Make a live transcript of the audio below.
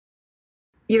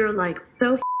You're like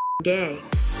so gay.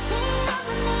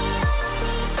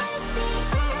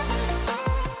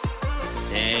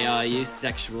 Hey, all you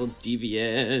sexual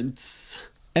deviants.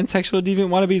 And sexual deviant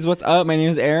wannabes, what's up? My name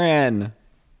is Aaron.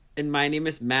 And my name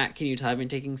is Matt. Can you tell I've been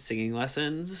taking singing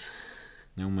lessons?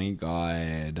 Oh my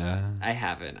god. I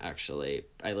haven't, actually.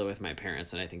 I live with my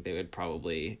parents, and I think they would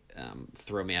probably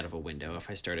throw me out of a window if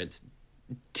I started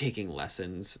taking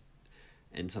lessons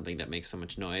in something that makes so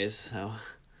much noise. So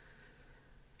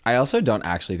I also don't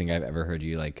actually think I've ever heard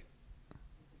you, like,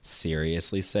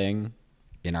 seriously sing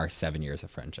in our 7 years of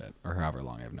friendship, or however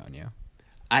long I've known you.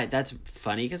 That's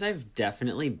funny, because I've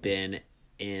definitely been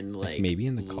in, like maybe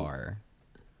in the car.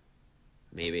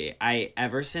 Maybe.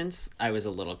 Ever since I was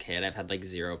a little kid, I've had, like,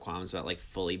 zero qualms about, like,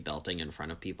 fully belting in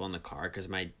front of people in the car, because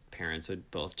my parents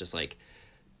would both just, like,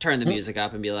 turn the music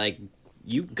up and be like,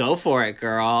 you go for it,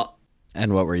 girl.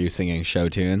 And what were you singing? Show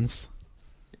tunes?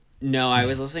 No, I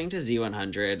was listening to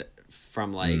Z100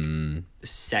 from, like,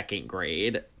 second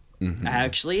grade. Mm-hmm.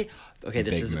 Actually, okay,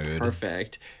 this is mood.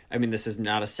 perfect. I mean, this is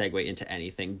not a segue into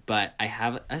anything, but I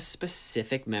have a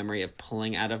specific memory of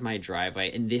pulling out of my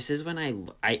driveway, and this is when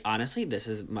I honestly,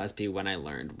 must be when I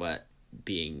learned what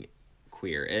being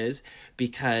queer is,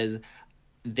 because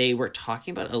they were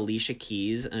talking about Alicia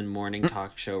Keys on morning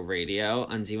talk show radio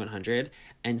on Z100,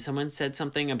 and someone said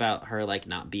something about her, like,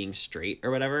 not being straight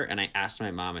or whatever, and I asked my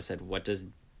mom, I said, what does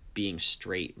being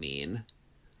straight mean?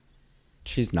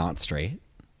 She's not straight?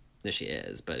 No, she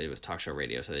is, but it was talk show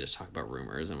radio, so they just talk about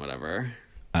rumors and whatever.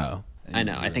 Oh. I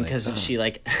know. I think because she,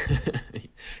 like,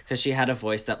 because she had a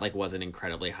voice that, like, wasn't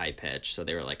incredibly high pitched, so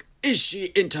they were like, is she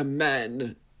into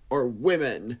men or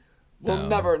women? We'll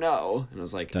never know. And I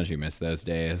was like, don't you miss those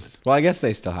days? Well, I guess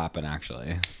they still happen,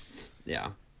 actually. Yeah.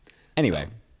 Anyway.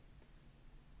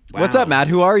 So, what's up, Matt?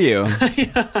 Who are you?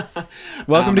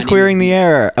 Welcome to my Queering the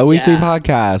Air, a weekly Yeah.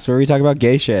 podcast where we talk about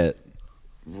gay shit.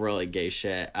 Really gay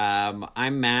shit.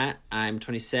 I'm Matt. I'm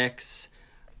 26.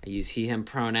 I use he, him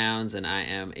pronouns, and I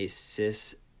am a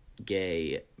cis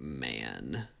gay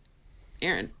man.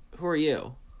 Aaron, who are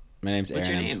you? My name's What's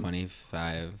Aaron. your name? I'm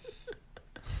 25.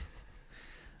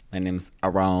 My name's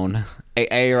Aaron.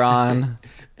 Aaron.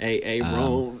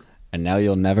 Aaron. And now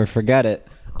you'll never forget it.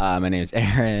 My name's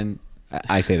Aaron.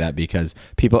 I say that because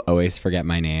people always forget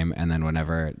my name, and then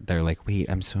whenever they're like, wait,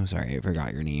 I'm so sorry, I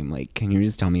forgot your name. Like, can you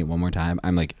just tell me it one more time?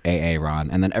 I'm like, Aaron.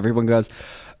 And then everyone goes,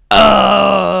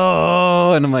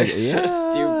 oh, and I'm like, yeah. So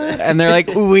stupid. And they're like,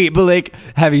 wait, but like,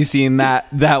 have you seen that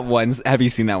one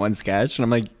sketch? And I'm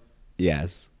like,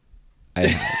 yes, I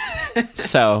have.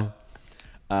 So,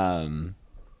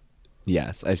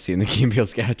 yes, I've seen the Key and Peele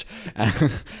sketch.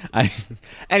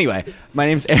 Anyway, my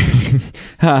name's Aaron.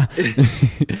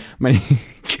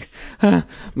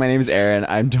 My name's Aaron.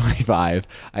 I'm 25.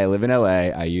 I live in LA.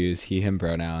 I use he, him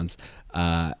pronouns.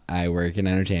 I work in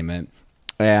entertainment.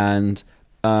 And,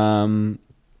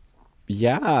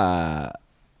 yeah.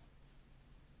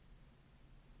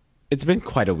 It's been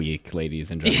quite a week,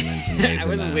 ladies and gentlemen. I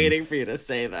was waiting for you to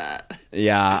say that.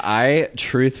 Yeah, I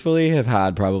truthfully have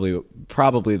had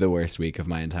probably the worst week of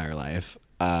my entire life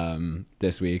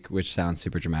this week, which sounds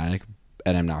super dramatic,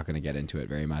 and I'm not going to get into it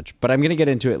very much, but I'm going to get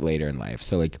into it later in life.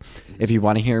 So, like, if you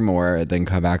want to hear more, then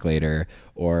come back later,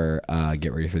 or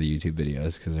get ready for the YouTube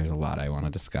videos, because there's a lot I want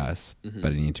to discuss,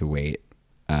 but I need to wait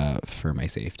for my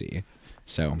safety.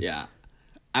 So yeah,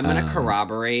 I'm going to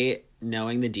corroborate.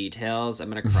 Knowing the details, I'm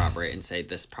going to corroborate and say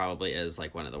this probably is,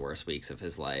 like, one of the worst weeks of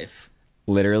his life.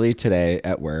 Literally today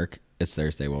at work, it's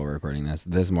Thursday while we're recording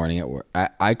this morning at work,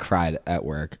 I cried at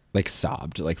work, like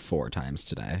sobbed like 4 times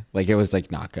today. Like, it was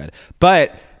like not good.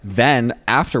 But then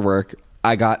after work,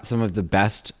 I got some of the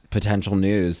best potential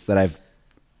news that I've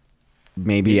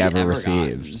maybe ever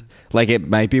received. Gotten. Like, it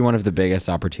might be one of the biggest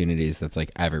opportunities that's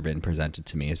like ever been presented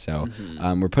to me. So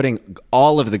we're putting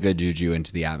all of the good juju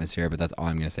into the atmosphere, but that's all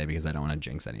I'm going to say because I don't want to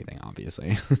jinx anything,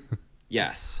 obviously.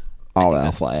 Yes. All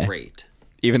that play. Great.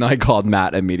 Even though I called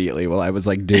Matt immediately while I was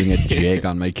like doing a jig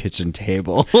on my kitchen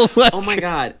table. Oh my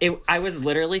God. I was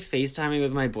literally FaceTiming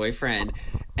with my boyfriend,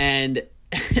 and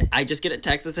I just get a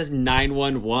text that says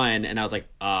 911, and I was like,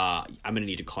 I'm going to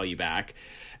need to call you back.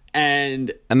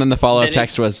 And then the follow-up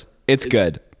text was, it's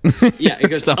good. Yeah, it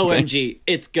goes, Something. OMG,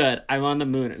 it's good. I'm on the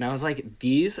moon. And I was like,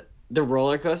 the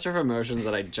roller coaster of emotions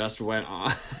that I just went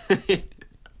on. I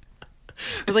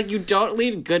was like, you don't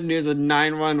leave good news with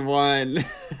 911.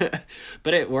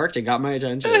 But it worked. It got my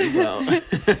attention. So.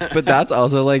 But that's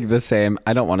also like the same.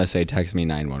 I don't want to say text me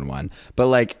 911. But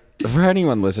like, for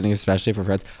anyone listening, especially for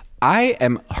friends, I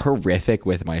am horrific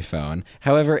with my phone.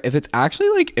 However, if it's actually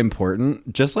like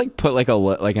important, just like put like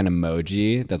like an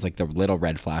emoji that's like the little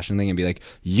red flashing thing and be like,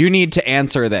 you need to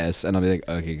answer this. And I'll be like,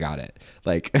 okay, got it.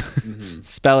 Like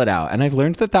spell it out. And I've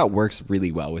learned that that works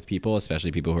really well with people,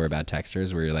 especially people who are bad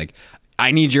texters, where you're like,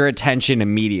 I need your attention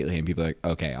immediately. And people are like,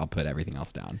 okay, I'll put everything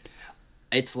else down.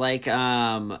 It's like,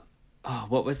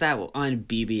 what was that on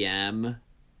BBM?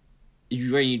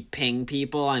 Where you ping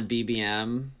people on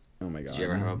BBM? Oh my God. Did you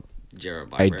ever have a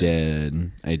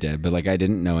BlackBerry? I did. But like, I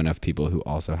didn't know enough people who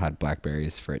also had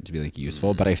Blackberries for it to be like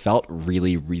useful. But I felt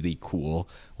really, really cool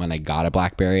when I got a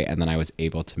Blackberry, and then I was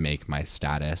able to make my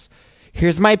status,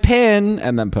 here's my pin,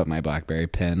 and then put my Blackberry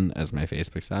pin as my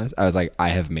Facebook status. I was like, I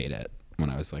have made it when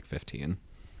I was like 15.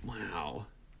 Wow.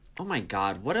 Oh my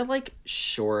God. What a like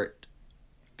short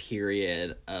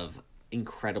period of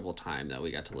incredible time that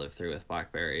we got to live through with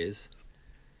Blackberries.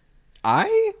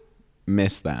 I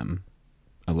miss them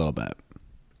a little bit.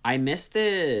 I miss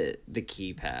the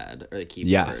keypad or the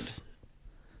keyboard. Yes.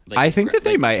 Like, I think that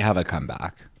they might have a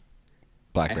comeback. I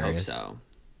Blackberries. hope so.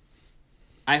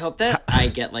 I hope that I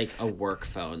get like a work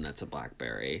phone that's a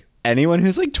Blackberry. Anyone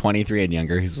who's like 23 and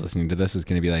younger who's listening to this is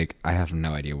going to be like, I have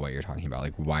no idea what you're talking about.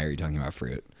 Like, why are you talking about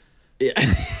fruit?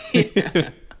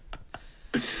 Yeah.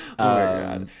 Oh my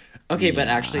God. Okay, but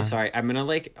actually, sorry, I'm gonna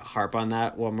like harp on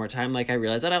that one more time. Like, I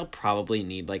realize that I'll probably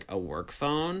need like a work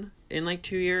phone in like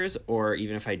 2 years, or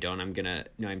even if I don't, I'm definitely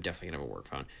gonna have a work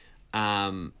phone.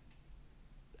 I'm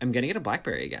gonna get a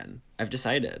BlackBerry again. I've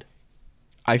decided.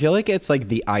 I feel like it's like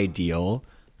the ideal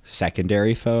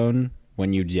secondary phone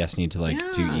when you just need to like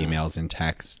do emails and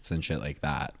texts and shit like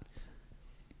that.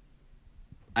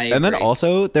 And then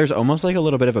also there's almost like a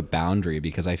little bit of a boundary,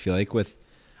 because I feel like with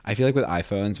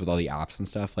iPhones, with all the apps and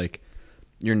stuff, like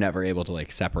you're never able to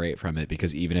like separate from it,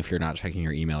 because even if you're not checking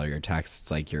your email or your texts,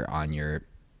 it's like you're on your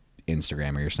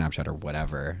Instagram or your Snapchat or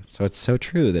whatever. So it's so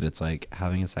true that it's like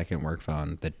having a second work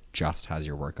phone that just has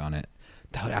your work on it.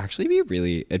 That would actually be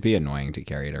it'd be annoying to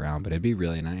carry it around, but it'd be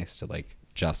really nice to like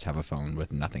just have a phone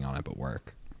with nothing on it but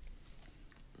work.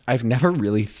 I've never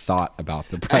really thought about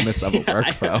the premise of a work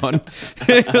phone.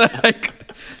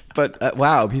 But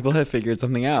wow, people have figured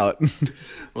something out.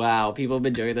 Wow, people have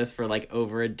been doing this for like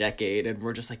over a decade, and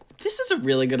we're just like, this is a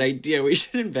really good idea. We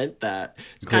should invent that.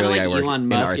 It's kind of like Elon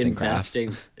Musk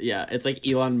investing. Yeah, it's like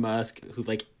Elon Musk who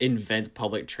like invents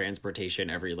public transportation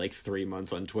every like 3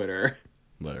 months on Twitter.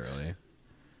 Literally.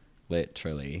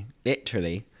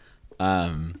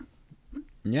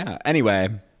 Yeah. Anyway,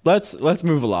 let's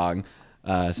move along.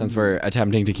 Since we're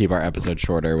attempting to keep our episode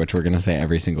shorter, which we're going to say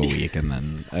every single week, and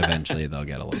then eventually they'll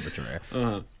get a little bit shorter.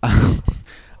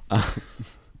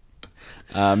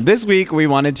 This week, we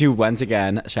wanted to once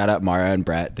again shout out Mara and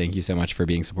Brett. Thank you so much for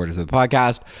being supporters of the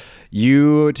podcast.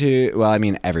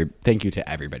 Thank you to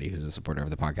everybody who's a supporter of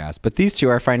the podcast. But these two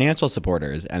are financial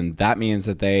supporters, and that means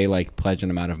that they like pledge an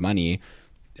amount of money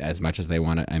as much as they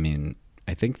want to. I mean,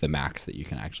 I think the max that you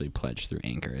can actually pledge through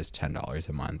Anchor is $10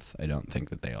 a month. I don't think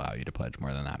that they allow you to pledge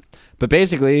more than that. But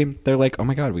basically, they're like, oh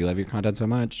my God, we love your content so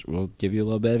much. We'll give you a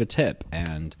little bit of a tip.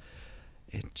 And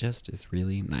it just is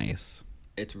really nice.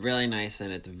 It's really nice,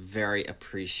 and it's very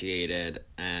appreciated.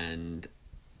 And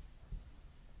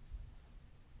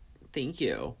thank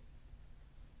you.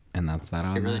 And that's that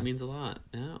on It really that. means a lot.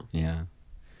 Yeah.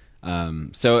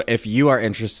 So if you are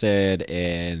interested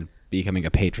in becoming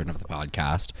a patron of the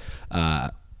podcast,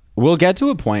 we'll get to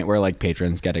a point where like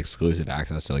patrons get exclusive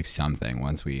access to like something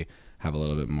once we have a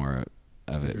little bit more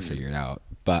of it figured out.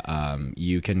 But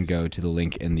you can go to the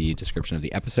link in the description of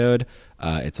the episode.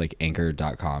 It's like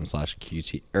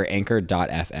anchor.com/QT or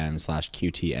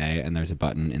anchor.fm/QTA, and there's a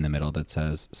button in the middle that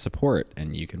says support,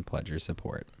 and you can pledge your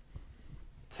support.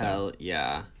 Hell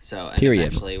yeah. So, and Period.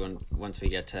 eventually once we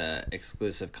get to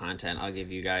exclusive content, I'll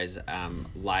give you guys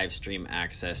live stream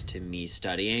access to me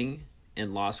studying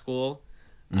in law school.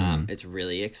 It's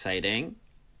really exciting.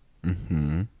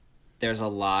 There's a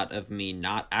lot of me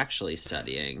not actually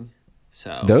studying.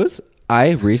 So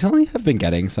I recently have been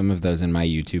getting some of those in my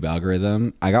YouTube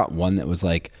algorithm. I got one that was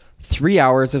like 3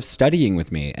 hours of studying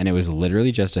with me, and it was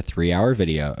literally just a 3-hour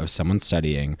video of someone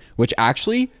studying, which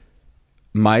actually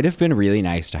might have been really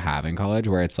nice to have in college,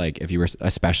 where it's like if you were,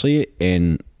 especially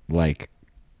in like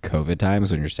COVID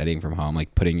times when you're studying from home,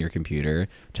 like putting your computer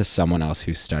to someone else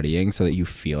who's studying so that you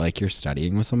feel like you're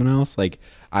studying with someone else. Like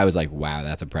I was like, wow,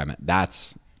 that's a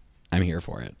premise. I'm here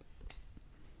for it.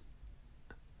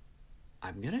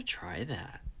 I'm gonna try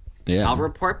that. Yeah. I'll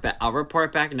report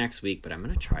back next week, but I'm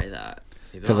gonna try that.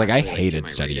 Because like I hated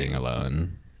studying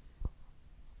alone.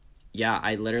 Yeah,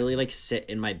 I literally like sit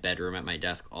in my bedroom at my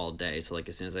desk all day. So like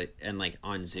as soon as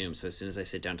on Zoom, so as soon as I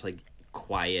sit down to like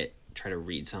quiet, try to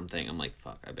read something. I'm like,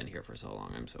 fuck, I've been here for so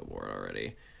long. I'm so bored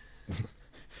already.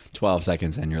 12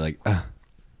 seconds in, you're like, ugh,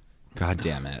 God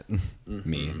damn it.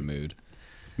 Me, mood.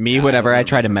 Me, whenever I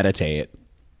try to meditate.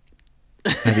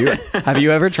 Have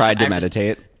you ever tried to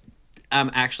meditate?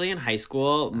 Actually, in high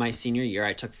school, my senior year,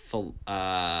 I took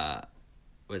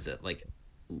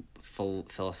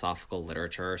philosophical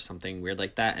literature or something weird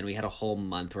like that, and we had a whole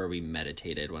month where we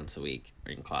meditated once a week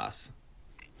in class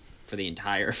for the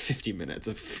entire 50 minutes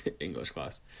of English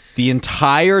class. The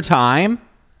entire time?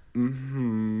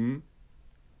 Mm-hmm.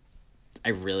 I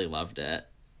really loved it.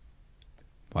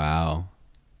 Wow.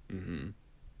 Mm-hmm.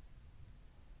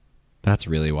 That's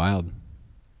really wild. It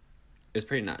was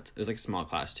pretty nuts. It was like a small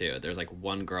class too. There was like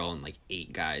one girl and like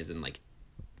 8 guys, and like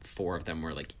 4 of them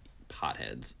were like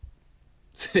potheads.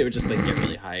 So they would just like get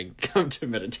really high and come to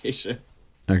meditation.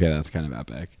 Okay, that's kind of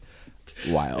epic.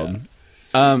 Wild. Yeah.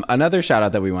 Another shout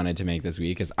out that we wanted to make this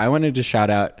week is I wanted to shout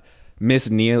out Miss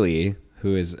Neely,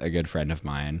 who is a good friend of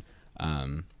mine.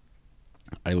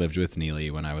 I lived with Neely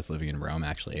when I was living in Rome,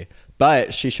 actually.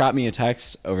 But she shot me a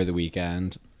text over the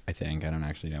weekend. I think. I don't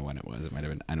actually know when it was. It might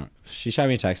have been. She shot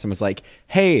me a text and was like,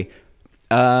 "Hey,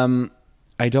 I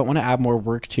don't want to add more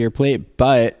work to your plate,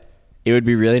 but it would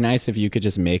be really nice if you could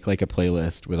just make like a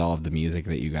playlist with all of the music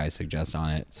that you guys suggest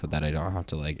on it, so that I don't have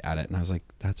to like add it." And I was like,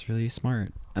 "That's really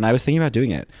smart." And I was thinking about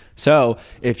doing it. So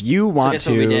if you want guess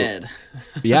what we did.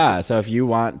 Yeah. So if you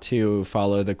want to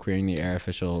follow the Queering the Air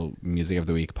official Music of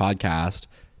the Week podcast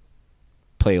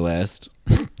playlist.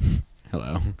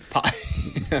 Hello.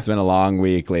 It's been a long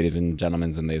week, ladies and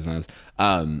gentlemen, and these and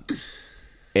those.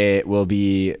 It will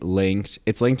be linked.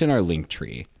 It's linked in our link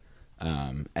tree,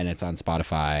 and it's on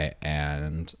Spotify.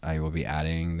 And I will be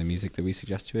adding the music that we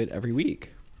suggest to it every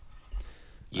week.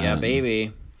 Yeah,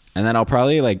 baby. And then I'll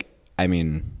probably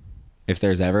if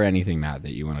there's ever anything, Matt,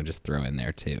 that you want to just throw in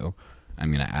there too,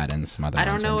 I'm gonna add in some other ones.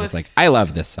 I don't know if I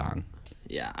love this song.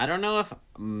 Yeah, I don't know if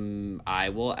I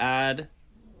will add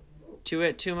to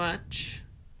it too much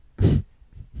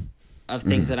of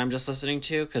things that I'm just listening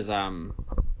to, because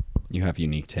you have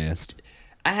unique taste.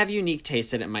 I have unique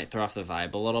taste, and it might throw off the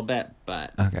vibe a little bit,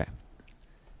 but okay.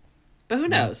 But who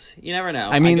knows? You never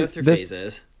know. I mean, I go through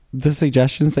phases. The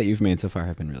suggestions that you've made so far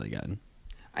have been really good.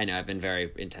 I know. I've been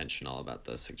very intentional about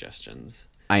those suggestions.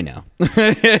 I know.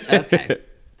 Okay.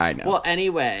 I know. Well,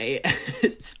 anyway,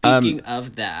 speaking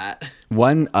of that.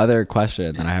 One other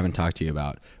question that I haven't talked to you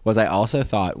about was I also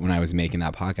thought when I was making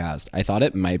that podcast, I thought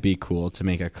it might be cool to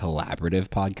make a collaborative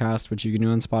podcast, which you can do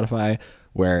on Spotify,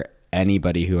 where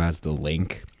anybody who has the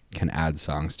link can add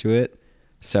songs to it.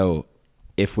 So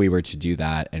if we were to do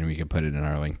that and we could put it in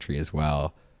our link tree as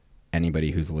well,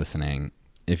 anybody who's listening,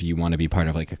 if you want to be part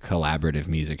of like a collaborative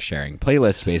music sharing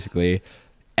playlist, basically,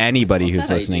 anybody who's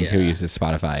listening who uses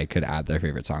Spotify could add their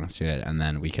favorite songs to it, and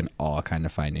then we can all kind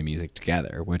of find new music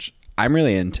together, which I'm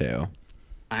really into.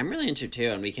 I'm really into too,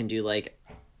 and we could do like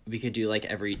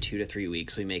every 2 to 3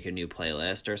 weeks we make a new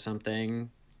playlist or something.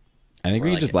 I think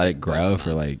we could just let it grow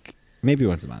for like maybe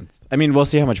once a month. I mean, we'll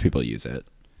see how much people use it.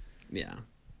 Yeah.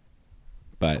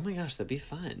 But oh my gosh, that'd be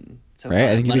fun. So right? Fun.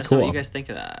 I think Let it'd be us cool. know what you guys think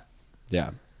of that. Yeah.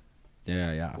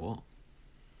 Yeah. Cool.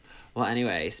 Well,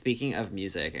 anyway, speaking of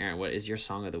music, Aaron, what is your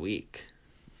song of the week?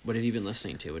 What have you been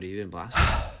listening to? What have you been blasting?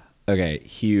 Okay,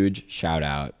 huge shout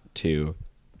out to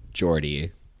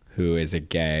Jordy, who is a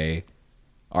gay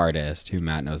artist who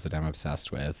Matt knows that I'm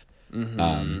obsessed with.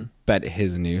 Mm-hmm. But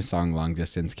his new song Long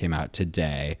Distance came out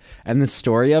today, and the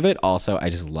story of it also I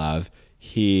just love.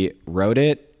 He wrote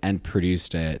it and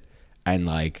produced it and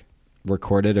like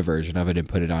recorded a version of it and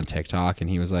put it on TikTok, and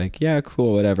he was like, yeah,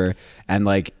 cool, whatever. And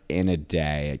like in a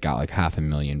day it got like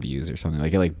 500,000 views or something.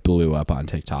 Like it like blew up on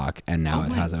TikTok, and now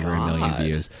it has over 1 million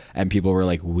views, and people were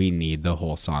like, we need the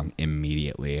whole song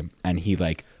immediately. And he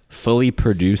like fully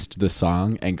produced the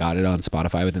song and got it on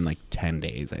Spotify within like 10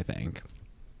 days, I think.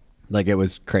 Like it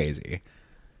was crazy.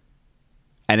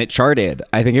 And it charted.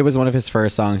 I think it was one of his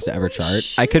first songs to ever chart.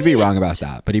 Shit. I could be wrong about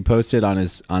that, but he posted on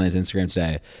his Instagram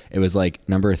today. It was like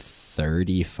number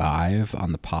 35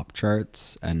 on the pop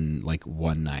charts and like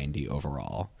 190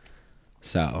 overall.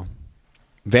 So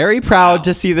very proud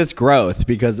to see this growth,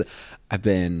 because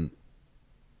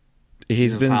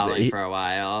he's been following for a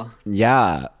while.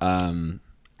 Yeah.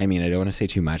 I mean, I don't want to say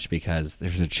too much because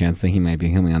there's a chance that he might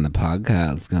be coming on the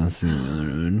podcast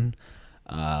soon.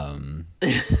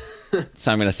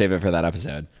 So I'm going to save it for that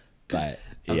episode. But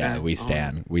yeah, we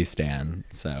stand.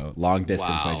 So Long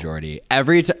Distance by Jordy.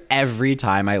 Every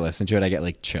time I listen to it, I get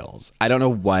like chills. I don't know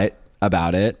what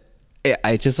about it.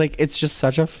 It's just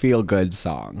such a feel good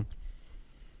song.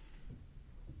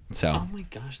 So. Oh my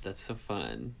gosh, that's so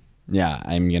fun. Yeah,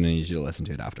 I'm gonna need you to listen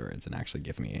to it afterwards and actually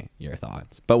give me your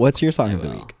thoughts. But what's your song of the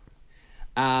will. week?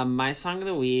 My song of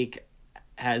the week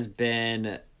has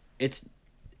been it's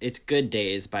Good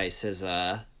Days by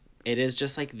SZA. It is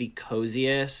just like the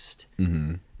coziest,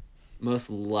 most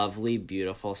lovely,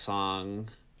 beautiful song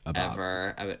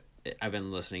ever. I've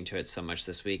been listening to it so much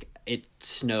this week. It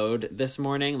snowed this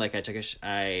morning. Like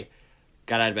I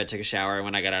got out of bed, took a shower, and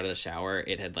when I got out of the shower,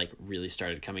 it had like really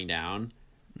started coming down.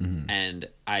 And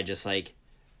I just like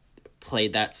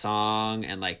played that song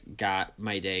and like got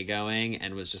my day going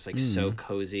and was just like so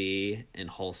cozy and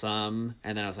wholesome.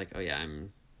 And then I was like, oh yeah,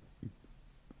 I'm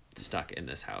stuck in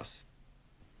this house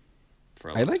for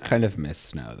a long time. Kind of miss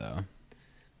snow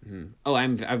though. Oh,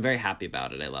 I'm very happy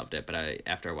about it. I loved it, but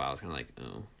after a while I was kind of like,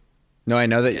 oh. No, I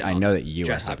know that you were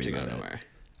dressed up happy to go about it. nowhere.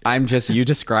 I'm just, you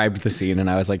described the scene and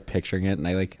I was like picturing it, and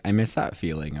I miss that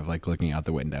feeling of like looking out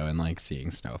the window and like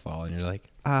seeing snowfall, and you're like,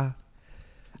 I'm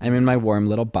in my warm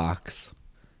little box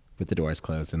with the doors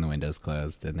closed and the windows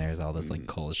closed, and there's all this like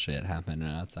cold shit happening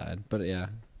outside. But yeah.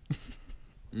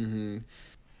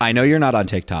 I know you're not on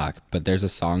TikTok, but there's a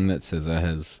song that SZA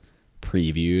has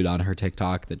previewed on her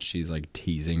TikTok that she's like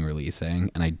teasing releasing,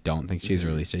 and I don't think she's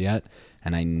released it yet,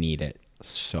 and I need it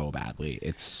so badly.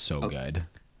 It's so good.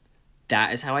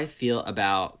 That is how I feel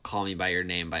about Call Me By Your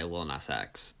Name by Lil Nas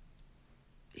X.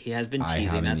 He has been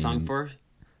teasing that song for...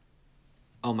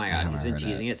 Oh my God, he's been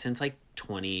teasing it since like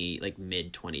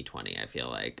mid 2020, I feel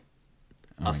like.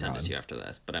 I'll send it to you after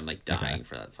this, but I'm like dying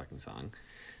for that fucking song.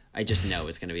 I just know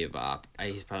it's going to be a bop.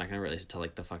 He's probably not going to release it till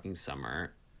like the fucking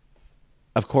summer.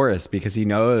 Of course, because he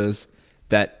knows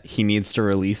that he needs to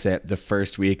release it the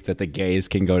first week that the gays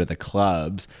can go to the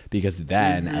clubs, because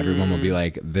then everyone will be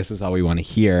like, this is all we want to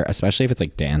hear, especially if it's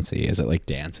like dancey. Is it like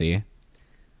dancey?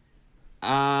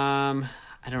 I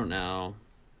don't know.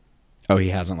 Oh, he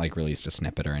hasn't like released a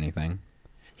snippet or anything?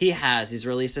 He has. He's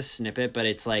released a snippet, but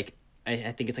it's like, I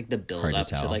think it's like the build up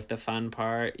to like the fun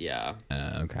part. Yeah.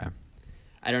 Okay.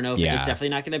 I don't know if it's definitely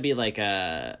not going to be like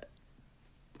a...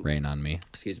 Rain on Me.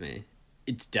 Excuse me.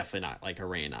 It's definitely not like a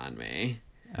Rain on Me.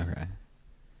 Okay.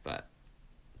 But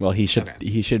well, he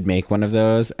should make one of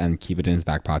those and keep it in his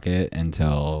back pocket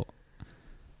until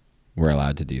we're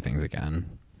allowed to do things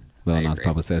again. Lil Nas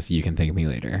publicist, you can thank me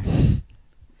later.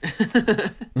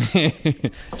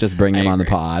 Just bring him on the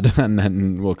pod and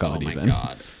then we'll call it even. Oh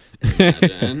my God.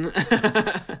 Imagine.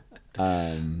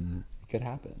 It could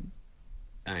happen.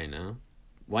 I know.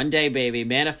 One day, baby,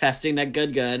 manifesting that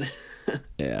good.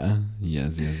 Yeah.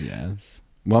 Yes.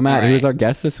 Well, Matt, who is our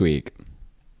guest this week?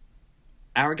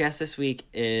 Our guest this week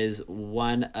is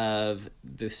one of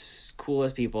the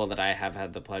coolest people that I have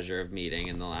had the pleasure of meeting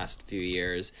in the last few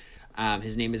years.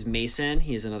 His name is Mason.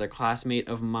 He's another classmate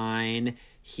of mine.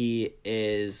 He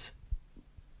is,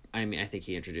 I think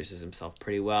he introduces himself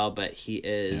pretty well, but he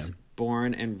is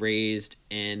born and raised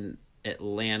in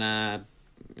Atlanta.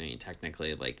 I mean,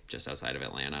 technically, like, just outside of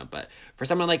Atlanta. But for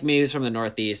someone like me who's from the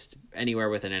Northeast, anywhere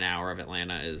within an hour of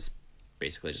Atlanta is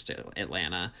basically just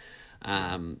Atlanta.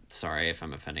 Sorry if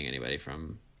I'm offending anybody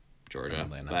from Georgia.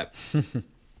 But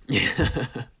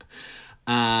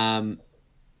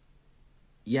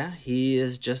yeah,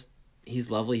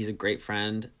 he's lovely. He's a great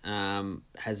friend.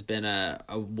 Has been a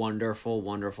wonderful,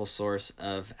 wonderful source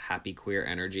of happy queer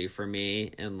energy for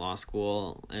me in law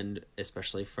school, and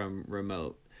especially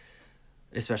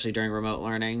during remote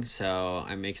learning. So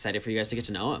I'm excited for you guys to get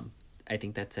to know him. I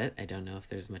think that's it. I don't know if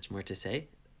there's much more to say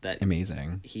that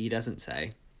amazing he doesn't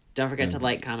say. Don't forget to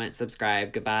like, comment,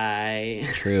 subscribe. Goodbye.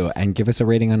 True. And give us a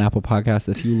rating on Apple Podcasts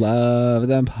if you love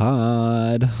the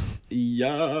pod.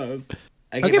 Yes.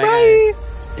 Okay, bye.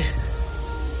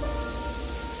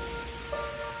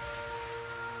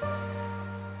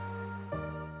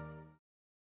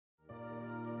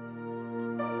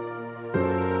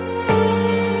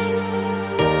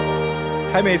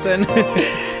 Hi, Mason.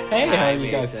 Hey, how are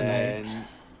you guys tonight?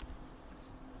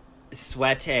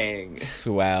 Sweating.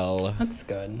 Swell. That's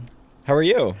good. How are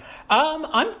you?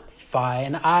 I'm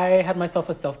fine. I had myself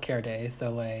a self-care day, so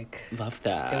like, love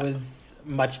that.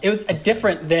 It was a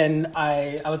different than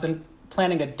I was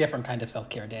planning a different kind of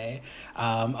self-care day.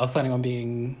 I was planning on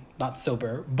being not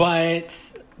sober, but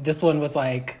this one was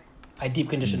like, I deep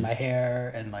conditioned my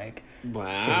hair and like,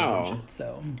 wow.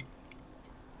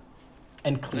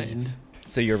 And clean. Nice.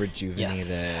 So you're rejuvenated.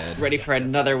 Yes. Ready for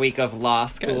another week of law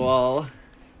school.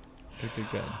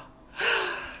 Good.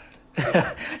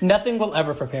 Nothing will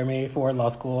ever prepare me for law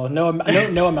school. No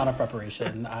amount of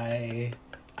preparation. I've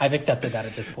accepted that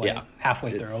at this point. Yeah,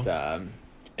 halfway through.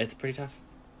 It's pretty tough.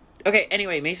 Okay.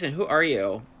 Anyway, Mason, who are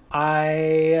you?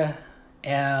 I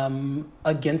am,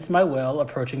 against my will,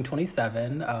 approaching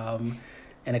 27.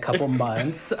 in a couple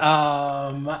months.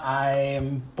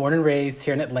 I'm born and raised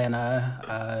here in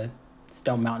Atlanta,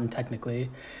 Stone Mountain technically,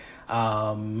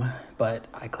 but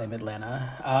I claim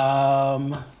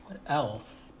Atlanta. What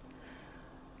else?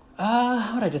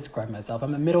 How would I describe myself?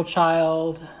 I'm a middle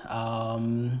child. I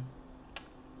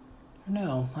don't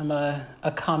know. I'm a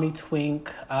commie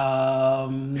twink.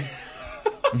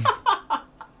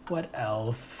 What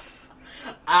else?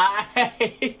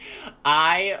 I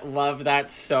love that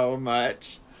so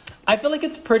much. I feel like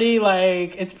it's pretty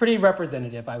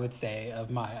representative, I would say, of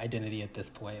my identity at this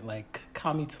point. Like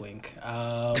commie twink.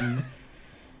 And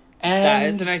That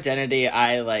is an identity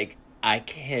I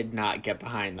could not get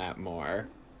behind that more.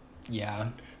 Yeah,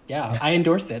 I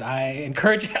endorse it. I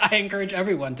encourage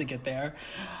everyone to get there.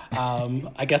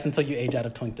 I guess until you age out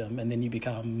of twinkdom, and then you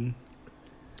become.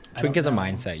 Twink is a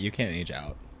mindset. You can't age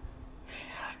out.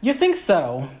 You think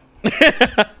so?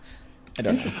 I don't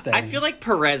know. Interesting. I feel like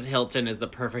Perez Hilton is the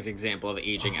perfect example of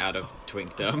aging out of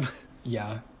twinkdom.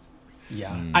 Yeah.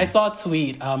 I saw a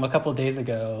tweet a couple of days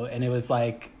ago, and it was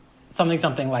like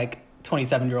something like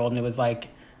 27-year-old, and it was like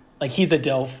he's a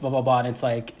DILF, blah blah blah, and it's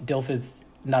like DILF is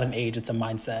not an age, it's a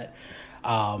mindset.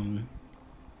 And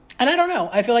I don't know.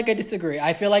 I feel like I disagree.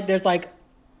 I feel like there's like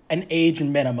an age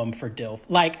minimum for DILF.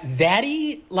 Like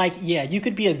Zaddy, like, yeah, you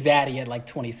could be a Zaddy at like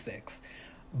 26.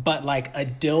 But like a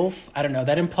DILF, I don't know,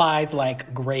 that implies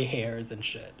like gray hairs and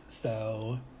shit.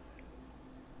 So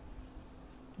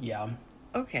yeah.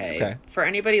 Okay. For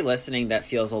anybody listening that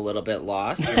feels a little bit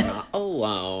lost, you're not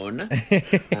alone.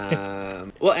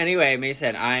 Well, anyway,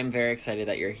 Mason, I'm very excited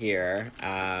that you're here.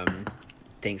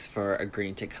 Thanks for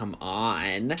agreeing to come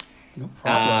on. No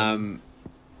problem.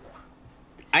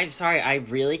 I'm sorry, I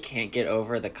really can't get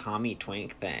over the commie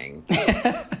twink thing.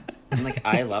 I'm like,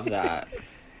 I love that.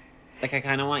 Like, I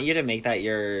kind of want you to make that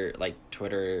your, like,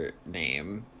 Twitter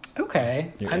name.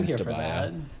 Okay, Your I'm here Insta for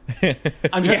bio. that.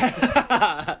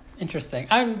 I'm interesting.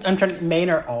 I'm trying main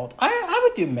or alt. I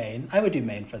would do main. I would do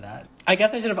main for that. I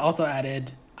guess I should have also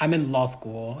added. I'm in law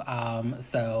school,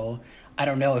 so I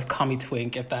don't know if commie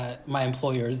twink, if that my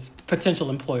potential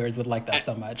employers would like that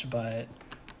so much, but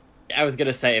I was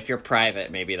gonna say if you're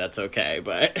private, maybe that's okay,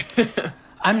 but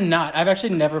I'm not. I've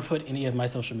actually never put any of my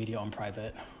social media on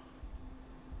private.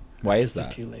 Why is I'm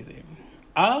that? too lazy.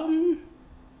 I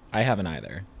haven't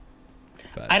either.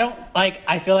 But I don't like.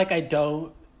 I feel like I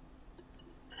don't.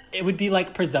 It would be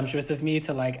like presumptuous of me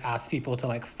to like ask people to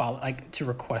like follow, like to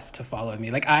request to follow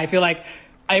me. Like I feel like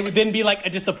I would then be like a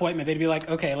disappointment. They'd be like,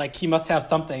 okay, like he must have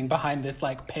something behind this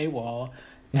like paywall,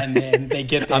 and then they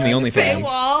get there. on the and it's like-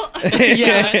 OnlyFans.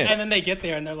 yeah, and then they get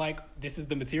there and they're like, this is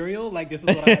the material. Like this is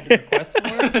what I had to request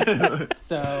for.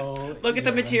 So look at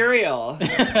the yeah. material.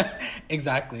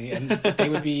 Exactly, and they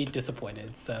would be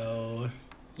disappointed. So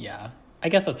yeah, I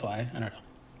guess that's why. I don't know.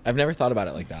 I've never thought about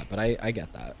it like that, but I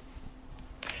get that.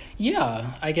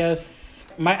 Yeah, I guess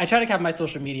I try to have my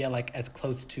social media like as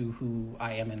close to who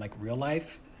I am in like real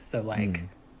life. So like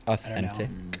Authentic.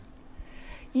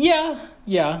 yeah,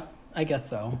 I guess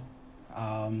so.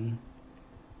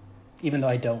 Even though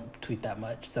I don't tweet that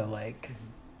much, so like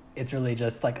it's really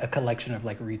just like a collection of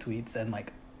like retweets and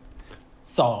like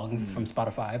songs from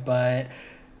Spotify. But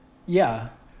yeah,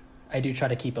 I do try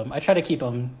to keep them. I try to keep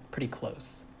them pretty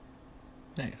close.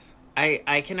 Nice.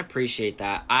 I can appreciate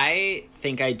that. I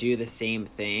think I do the same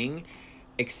thing,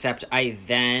 except I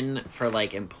then, for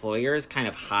like employers, kind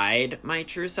of hide my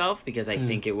true self because I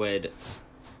think it would,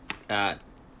 I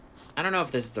don't know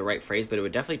if this is the right phrase, but it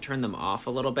would definitely turn them off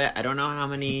a little bit. I don't know how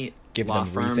many Give law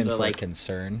them firms reason are for like,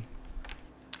 concern.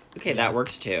 okay, that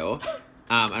works too.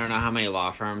 I don't know how many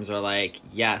law firms are like,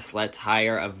 yes, let's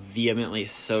hire a vehemently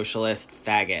socialist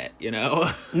faggot, you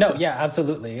know? No, yeah,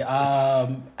 absolutely.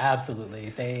 Absolutely.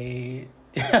 They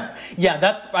yeah,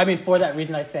 that's I mean, for that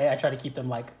reason I say I try to keep them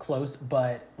like close,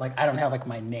 but like I don't have like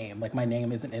my name. Like my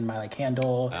name isn't in my like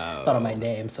handle. It's not on my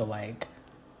name. So like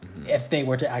if they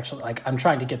were to actually like I'm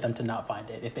trying to get them to not find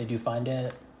it. If they do find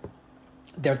it,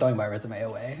 they're throwing my resume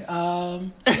away.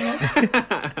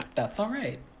 That's all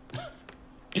right.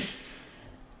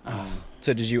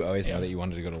 So did you always know that you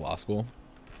wanted to go to law school?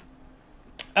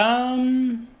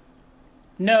 No.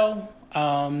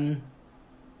 When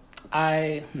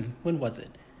was it?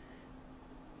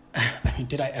 I mean,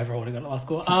 did I ever want to go to law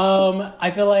school?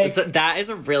 I feel like That is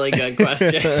a really good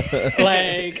question.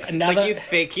 like now It's like that, you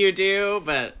think you do,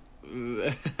 but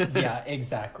yeah,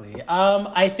 exactly.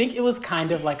 I think it was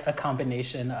kind of like a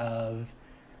combination of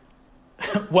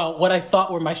well, what I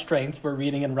thought were my strengths were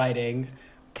reading and writing.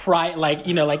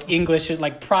 Like English,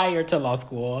 like prior to law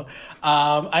school,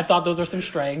 I thought those were some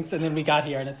strengths, and then we got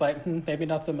here, and it's like maybe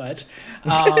not so much.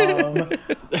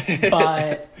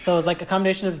 But so it was like a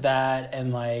combination of that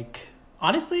and like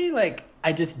honestly, like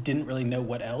I just didn't really know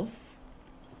what else.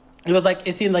 It was like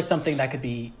it seemed like something that could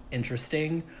be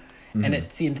interesting, and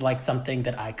it seemed like something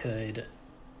that I could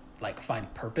like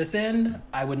find purpose in.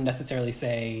 I wouldn't necessarily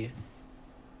say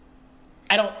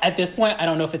I don't at this point. I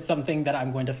don't know if it's something that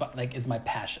I'm going to like is my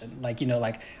passion. Like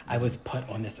like I was put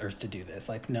on this earth to do this.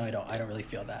 Like no, I don't. I don't really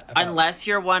feel that. About Unless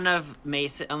you're one of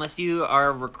Mason, unless you are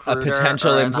a recruiter,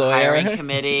 potential or employer. in the hiring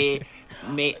committee,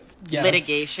 Yes.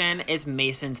 litigation is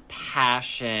Mason's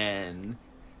passion.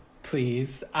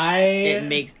 please,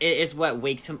 It is what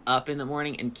wakes him up in the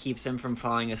morning and keeps him from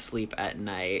falling asleep at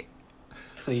night.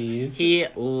 please. He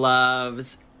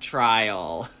loves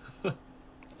trial.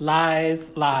 Lies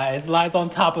on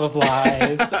top of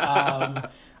lies.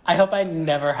 I hope I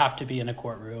never have to be in a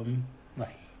courtroom.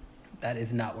 Like, that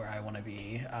is not where I want to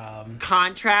be.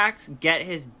 Contracts, get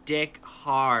his dick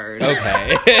hard.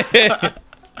 Okay.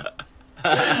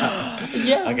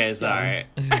 Yeah. Okay, sorry.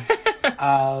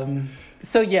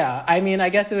 So yeah, I mean, I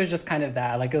guess it was just kind of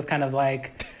that. Like, it was kind of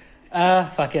like,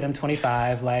 fuck it, I'm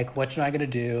 25. Like, what am I gonna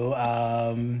do? So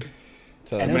And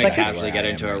that's it I'm was gonna like- casually get where I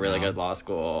am into a right really now. good law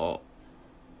school.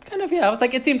 Kind of, yeah. I was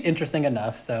like, it seemed interesting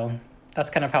enough. So that's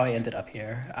kind of how I ended up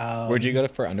here. Where'd you go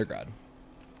for undergrad?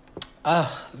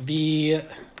 The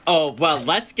Oh, well,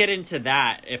 let's get into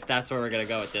that if that's where we're going to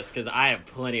go with this, because I have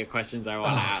plenty of questions I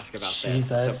want to ask about this.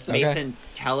 Jesus. So, Mason,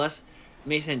 tell us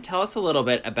a little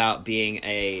bit about being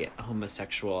a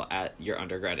homosexual at your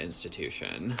undergrad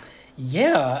institution.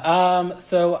 Yeah.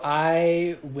 So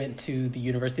I went to the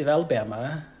University of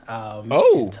Alabama.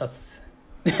 Oh.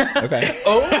 in Okay.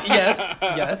 Oh,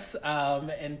 yes.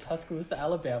 In Tuscaloosa,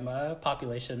 Alabama,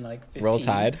 population like 15. Roll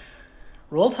Tide.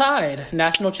 Roll Tide,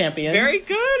 national champions. Very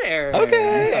good, Aaron.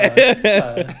 Okay.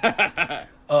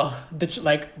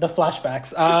 The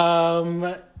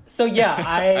flashbacks. So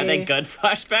yeah, Are they good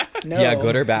flashbacks? No. Yeah,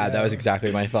 good or bad. No. That was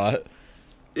exactly my thought.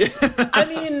 I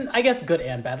mean, I guess good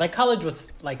and bad. Like college was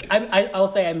like I'll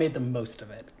say I made the most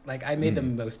of it. Like I made the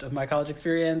most of my college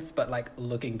experience, but like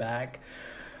looking back,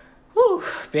 whew,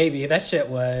 baby, that shit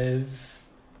was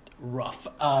rough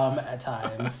at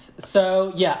times.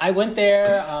 So yeah, I went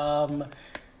there.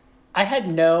 I had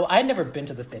never been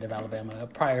to the state of Alabama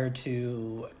prior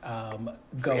to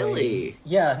going. Really?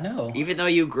 Yeah, no. Even though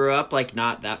you grew up, like,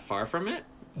 not that far from it?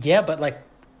 Yeah, but like,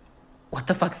 what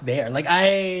the fuck's there?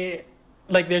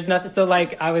 There's nothing. So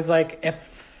like, I was like,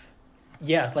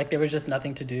 there was just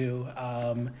nothing to do.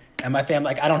 And my family,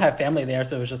 like, I don't have family there,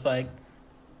 so it was just like,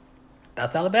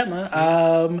 that's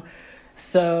Alabama.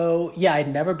 So yeah,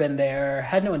 I'd never been there,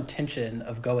 had no intention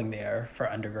of going there for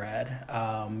undergrad.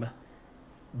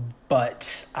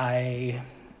 But I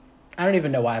don't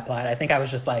even know why I applied. I think I was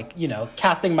just like,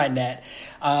 casting my net.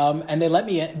 And they let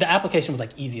me in. The application was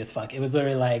like easy as fuck. It was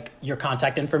literally like your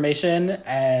contact information.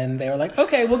 And they were like,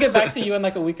 okay, we'll get back to you in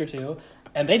like a week or two.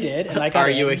 And they did. And I got Are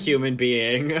you a in. human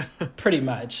being? Pretty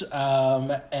much.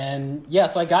 And yeah,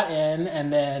 so I got in,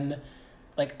 and then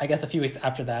like I guess a few weeks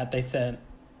after that, they sent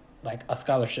like a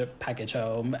scholarship package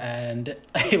home, and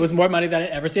it was more money than I'd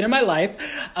ever seen in my life.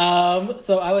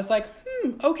 So I was like,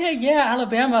 okay, yeah,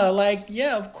 Alabama, like,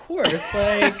 yeah, of course.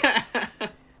 Like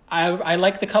I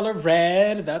like the color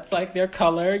red. That's like their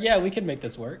color. Yeah, we can make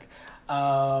this work.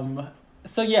 So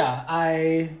yeah,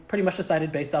 I pretty much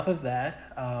decided based off of that.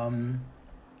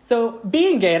 So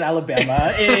being gay in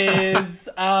Alabama is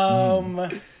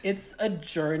it's a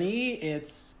journey.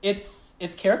 It's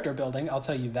character building, I'll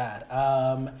tell you that.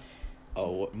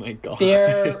 Oh my god.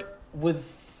 There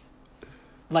was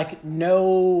like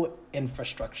no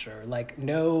infrastructure, there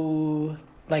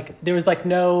was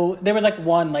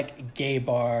one like gay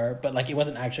bar, but like it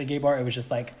wasn't actually a gay bar. It was just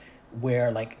like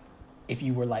where like if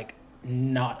you were like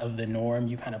not of the norm,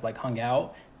 you kind of like hung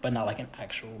out, but not like an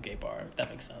actual gay bar, if that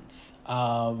makes sense.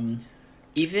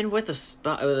 Even with a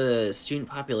student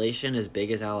population as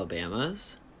big as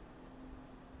Alabama's?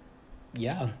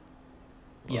 Yeah.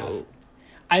 Whoa.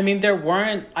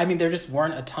 There just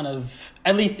weren't a ton of,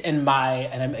 at least in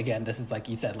again, this is like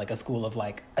you said, like a school of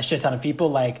like a shit ton of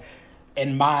people, like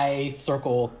in my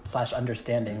circle /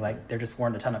 understanding, like there just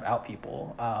weren't a ton of out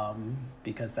people,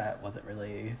 because that wasn't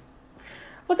really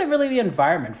the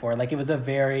environment for it. Like it was a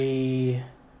very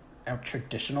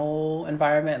traditional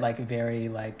environment, like very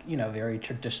like, very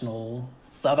traditional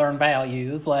Southern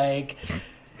values, like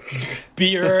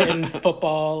beer and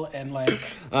football and like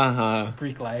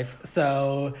Greek life.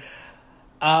 So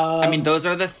those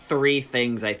are the three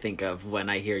things I think of when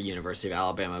I hear University of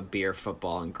Alabama: beer,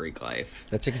 football, and Greek life.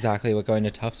 That's exactly what going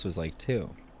to Tufts was like too.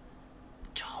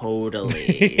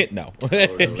 Totally. No.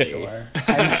 Totally. Sure.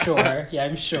 I'm sure. Yeah,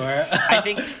 I'm sure. I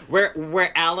think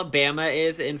where Alabama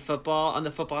is in football on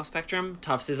the football spectrum,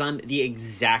 Tufts is on the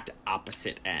exact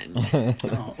opposite end.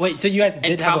 Oh, wait, so you guys did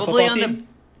And have a probably football on team?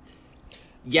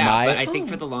 Yeah, My- but I think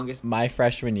for the longest My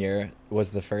freshman year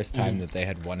was the first time that they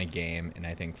had won a game in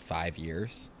I think 5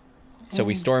 years. So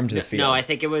we stormed the field. No, I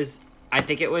think it was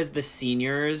the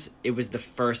seniors. It was the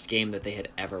first game that they had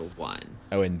ever won.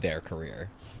 Oh, in their career.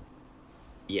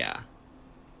 Yeah.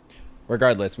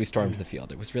 Regardless, we stormed the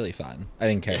field. It was really fun. I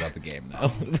didn't care about the game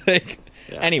though.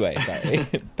 Anyway, sorry.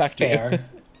 Back to you.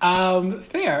 Fair.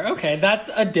 Fair. Okay, that's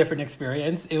a different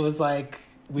experience. It was like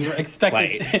we were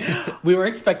expected we were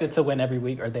expected to win every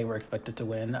week, or they were expected to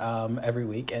win every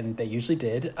week, and they usually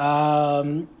did.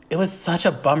 It was such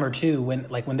a bummer too when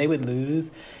they would lose.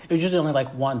 It was usually only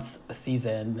like once a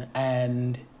season,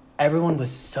 and everyone was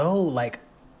so like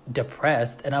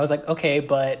depressed, and I was like, okay,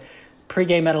 but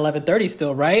pregame at 11:30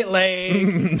 still, right? Like,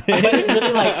 but it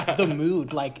really like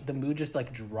the mood just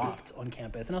like dropped on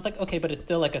campus, and I was like, okay, but it's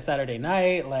still like a Saturday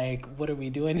night. Like, what are we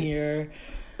doing here?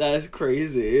 That's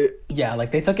crazy. Yeah,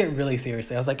 like they took it really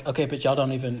seriously. I was like, okay, but y'all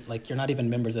don't even like you're not even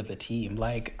members of the team.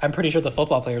 Like, I'm pretty sure the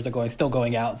football players are still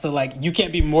going out, so like you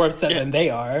can't be more upset than they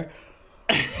are.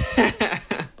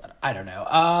 But I don't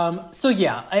know. So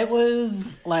yeah, it was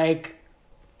like.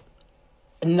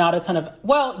 Not a ton of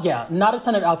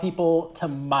Al people to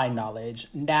my knowledge.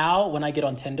 Now, when I get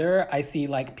on Tinder, I see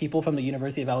like people from the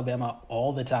University of Alabama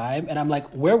all the time, and I'm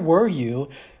like, where were you?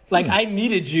 Like, I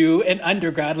needed you in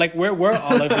undergrad. Like, where were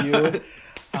all of you?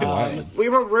 We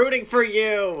were rooting for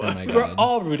you. Oh my We're god.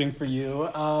 all rooting for you.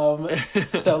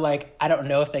 So like, I don't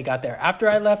know if they got there after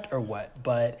I left or what,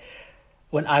 but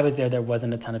when I was there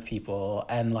wasn't a ton of people,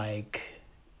 and like,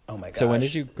 oh my gosh. So when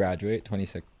did you graduate?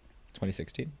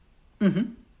 2016?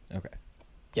 Mm-hmm. Okay.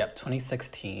 Yep,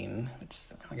 2016. Which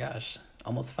is, oh my gosh,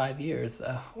 almost 5 years.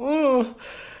 Ooh,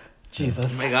 Jesus.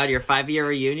 Oh my god, your 5-year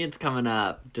reunion's coming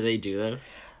up. Do they do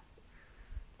those?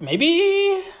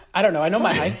 Maybe, I don't know. I know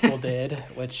my high school did,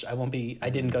 which I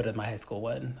didn't go to my high school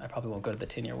one. I probably won't go to the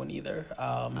 10-year one either.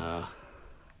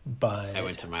 But I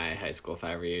went to my high school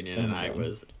 5 reunion and I God.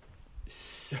 was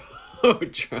so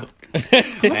drunk.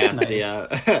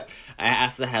 I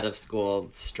asked the head of school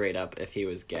straight up if he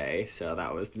was gay, so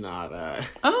that was not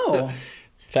oh,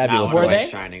 Fabulous. Were one of my they?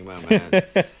 shining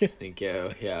moments. Thank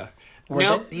you. Yeah. Were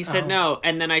No, they? he said Oh. no,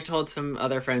 and then I told some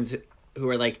other friends who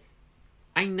were like,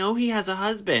 "I know he has a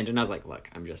husband," and I was like, "Look,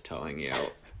 I'm just telling you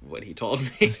what he told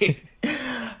me."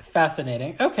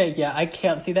 Fascinating. Okay, yeah, I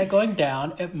can't see that going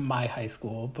down at my high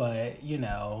school, but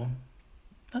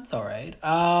that's all right.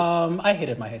 I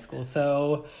hated my high school,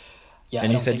 so yeah. And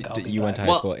I you don't said think I'll be you went to back.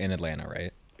 high Well- school in Atlanta,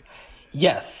 right?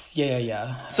 Yes,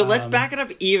 yeah. So let's back it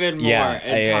up even more Yeah,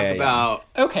 and yeah, talk yeah. about.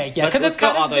 Okay, yeah, Let's- because let's go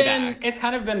all the way back. it's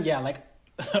kind of been like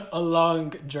a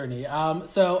long journey.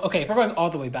 So okay, if we're going all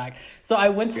the way back, so I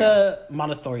went to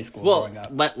Montessori school Well, growing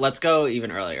up. let's go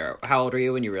even earlier. How old were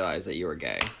you when you realized that you were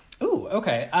gay? Ooh,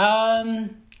 okay.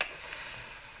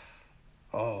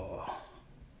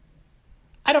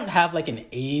 I don't have like an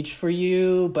age for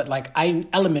you, but like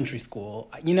elementary school,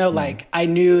 like I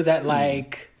knew that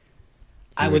like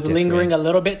I were was lingering different. a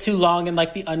little bit too long in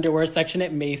like the underwear section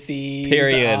at Macy's.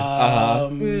 Period.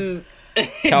 Um,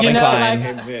 Calvin know,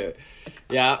 Klein. like-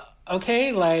 Yeah.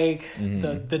 Okay, like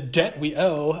the debt we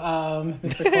owe,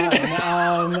 Mr.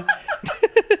 Klein.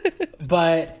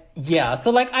 But yeah, so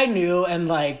like I knew, and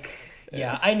like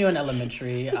I knew in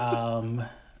elementary,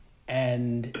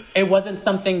 and it wasn't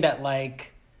something that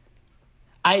like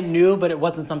I knew, but it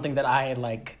wasn't something that I had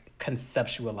like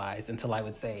conceptualized until I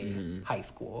would say high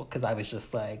school, because I was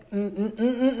just like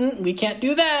we can't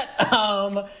do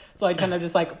that. So I kind of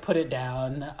just like put it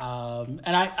down,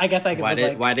 and I guess I could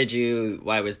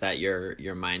Why was that your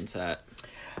mindset?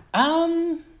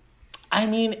 I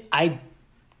mean, I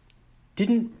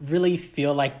didn't really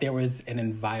feel like there was an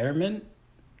environment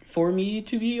for me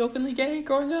to be openly gay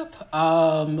growing up.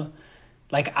 I'm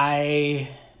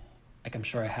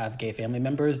sure I have gay family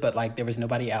members, but like there was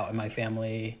nobody out in my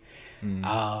family.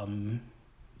 I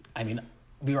mean,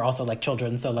 we were also like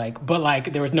children, so like, but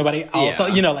like there was nobody also,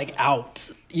 Yeah. like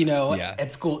out, Yeah.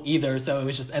 at school either. So it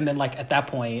was just, and then like at that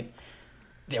point,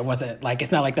 there wasn't like,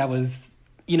 it's not like that was,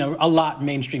 a lot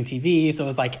mainstream TV. So it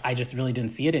was like, I just really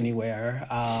didn't see it anywhere.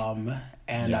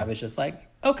 And I was just like,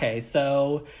 okay,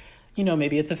 so,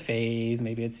 maybe it's a phase,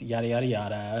 maybe it's yada, yada,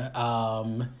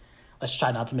 yada. Let's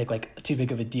try not to make like too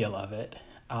big of a deal of it.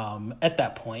 At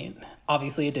that point,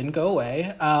 obviously it didn't go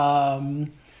away. I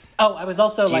was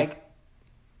also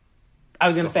I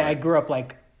was going to say, I grew up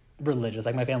like religious,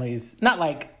 like my family's not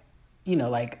like,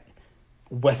 like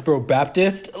Westboro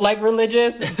Baptist like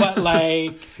religious, but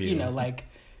like Phew. like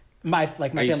my Are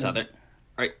family. you Southern?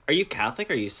 Are you Catholic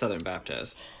or are you Southern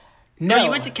Baptist? No, Oh, you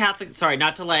went to Catholic. Sorry,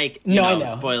 not to like, No, I know.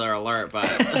 spoiler alert,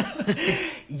 but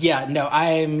Yeah, no,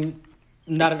 I'm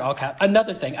not at all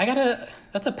Another thing,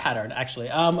 that's a pattern actually.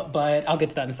 But I'll get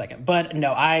to that in a second. But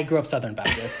no, I grew up Southern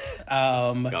Baptist.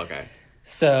 okay.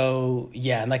 So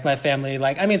yeah, and like my family,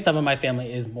 like I mean, some of my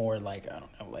family is more like I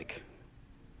don't know, like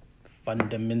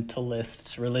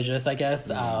fundamentalist religious, I guess.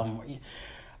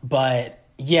 But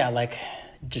yeah, like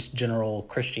just general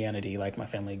Christianity. Like my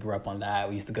family grew up on that.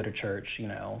 We used to go to church,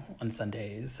 on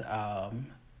Sundays.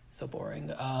 So boring.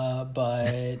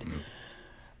 But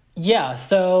yeah,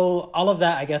 so all of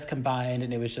that, I guess, combined,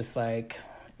 and it was just like,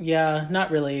 yeah,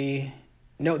 not really.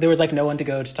 No, there was like no one to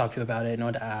go to talk to about it, no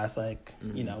one to ask, like,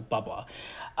 blah, blah.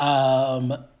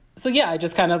 So yeah, I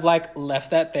just kind of like left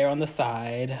that there on the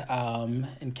side,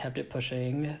 and kept it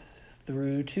pushing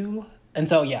through to, and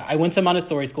so yeah, I went to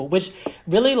Montessori school, which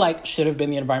really like should have been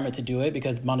the environment to do it,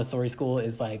 because Montessori school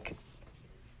is like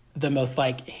the most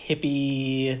like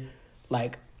hippie,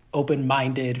 like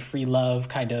open-minded, free love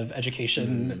kind of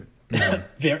education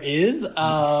there is.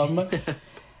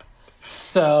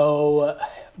 So,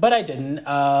 but I didn't.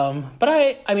 But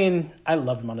I mean, I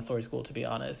loved Montessori school, to be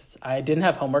honest. I didn't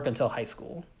have homework until high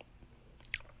school.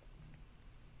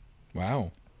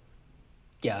 Wow.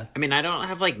 Yeah. I mean, I don't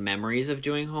have like memories of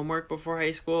doing homework before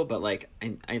high school, but like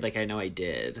I know I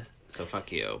did. So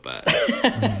fuck you, but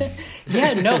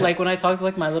Yeah, no, like when I talk to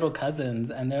like my little cousins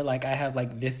and they're like, I have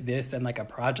like this and like a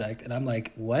project, and I'm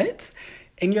like, what?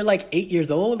 And you're like 8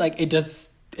 years old? Like it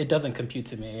doesn't compute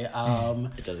to me.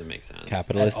 it doesn't make sense.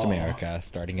 Capitalist At all. America,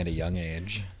 starting at a young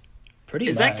age. Pretty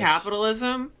Is much. that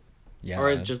capitalism? Yeah.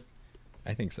 Or just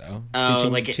I think so.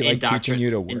 like teaching you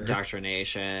to work.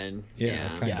 indoctrination? Yeah,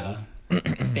 kind Yeah.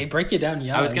 of. They break you down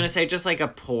young. I was gonna say just like a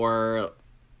poor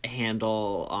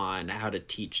handle on how to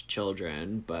teach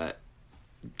children, but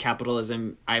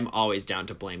capitalism, I'm always down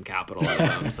to blame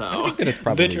capitalism. So But it's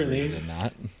probably Literally. rooted in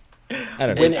that. I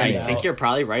don't know. When I in think doubt. you're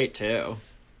probably right too.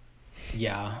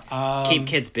 Yeah. Keep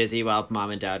kids busy while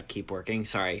mom and dad keep working.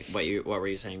 Sorry, what were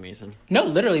you saying, Mason? No,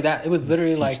 literally that. It was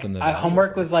literally teach like them the value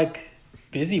homework of was like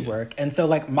busy work, and so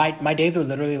like my days were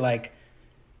literally like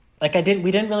we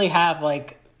didn't really have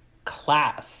like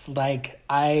class. Like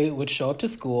I would show up to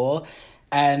school,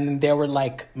 and there were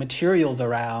like materials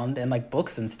around and like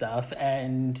books and stuff,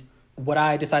 and what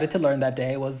I decided to learn that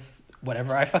day was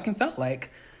whatever I fucking felt like.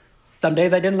 Some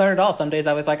days I didn't learn at all. Some days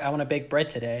I was like, I want to bake bread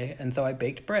today, and so I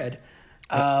baked bread.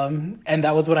 And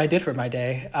that was what I did for my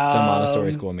day. So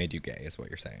Montessori school made you gay, is what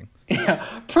you're saying.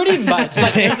 Pretty much.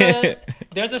 Like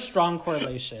there's a strong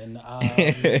correlation.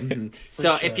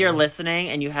 So if sure. you're listening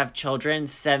and you have children,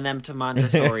 send them to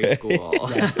Montessori school.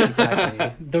 Yes,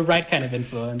 exactly. The right kind of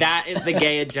influence. That is the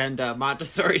gay agenda.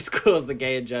 Montessori school is the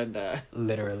gay agenda.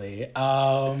 Literally.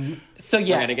 So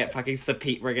yeah. We're gonna get fucking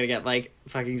we're gonna get like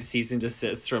fucking cease and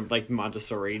desist from like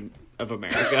Montessori of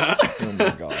America. Oh my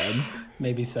god.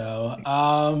 Maybe so.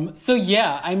 So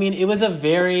yeah, I mean, it was a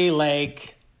very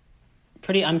like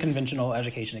pretty unconventional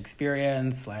education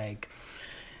experience. Like,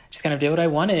 just kind of did what I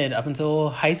wanted up until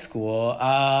high school,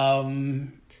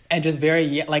 and just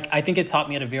very like I think it taught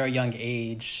me at a very young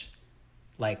age,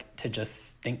 like to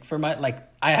just think for my like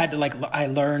I had to like I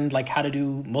learned like how to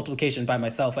do multiplication by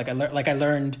myself. Like I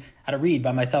learned how to read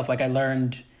by myself. Like I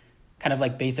learned kind of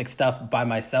like basic stuff by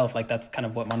myself. Like that's kind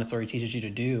of what Montessori teaches you to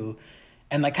do,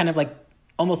 and like kind of like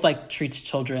almost like treats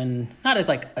children not as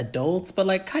like adults, but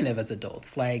like kind of as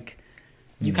adults. Like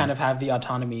you kind of have the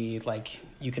autonomy, like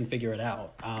you can figure it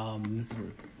out.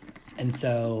 And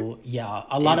so yeah,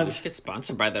 a lot We of should get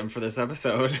sponsored by them for this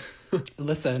episode.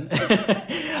 listen.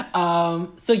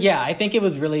 So yeah, I think it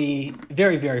was really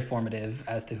very, very formative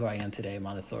as to who I am today,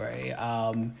 Montessori.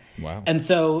 Wow. And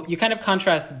so you kind of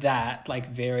contrast that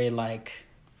like very like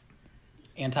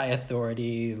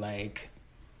anti-authority, like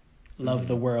love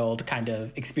the world kind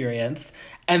of experience.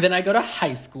 And then I go to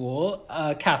high school,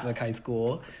 Catholic high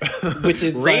school, which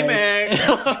is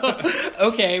Remix.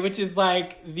 okay, which is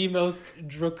like the most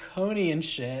draconian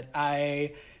shit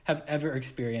I have ever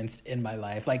experienced in my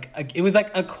life. Like it was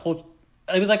like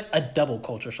a double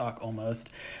culture shock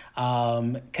almost,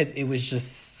 because it was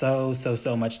just so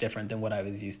much different than what I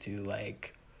was used to.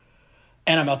 Like,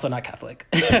 and I'm also not Catholic.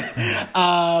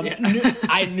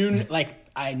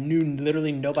 I knew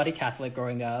literally nobody Catholic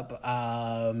growing up.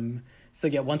 So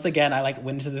yeah, once again, I like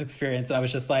went into this experience and I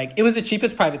was just like, it was the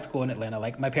cheapest private school in Atlanta.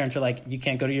 Like my parents were like, you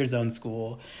can't go to your zone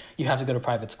school. You have to go to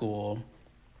private school.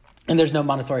 And there's no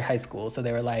Montessori high school, so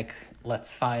they were like,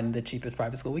 let's find the cheapest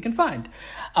private school we can find.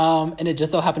 And it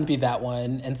just so happened to be that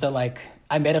one. And so like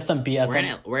I made up some BS.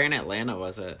 Where in Atlanta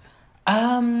was it?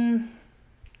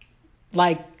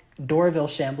 Like Doraville,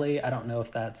 Chambly. I don't know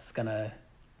if that's gonna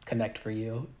connect for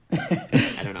you.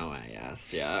 I don't know why I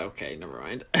asked. Yeah, okay, never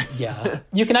mind. Yeah,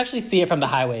 you can actually see it from the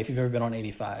highway if you've ever been on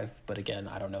 85. But again,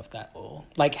 I don't know if that will,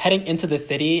 like, heading into the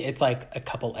city, it's like a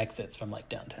couple exits from like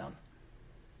downtown,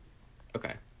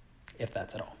 Okay. if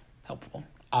that's at all helpful.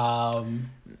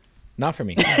 Not for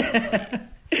me.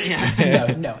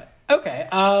 Yeah. No. Okay.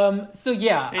 So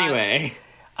yeah. Anyway.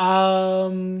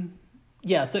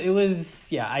 Yeah. So it was.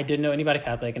 Yeah. I didn't know anybody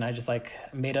Catholic, and I just like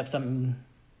made up some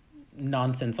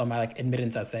nonsense on my like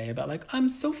admittance essay about like I'm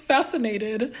so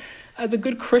fascinated as a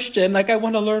good Christian, like I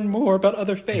want to learn more about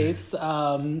other faiths.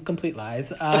 Complete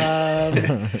lies.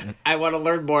 I want to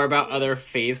learn more about other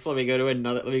faiths. Let me go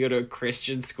to a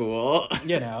Christian school.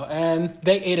 You know, and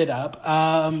they ate it up,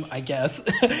 I guess,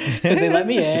 because they let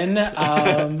me in.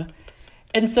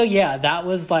 And so yeah, that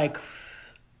was like,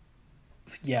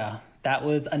 yeah, that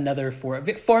was another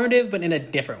formative, but in a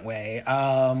different way.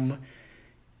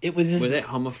 It was just, Was it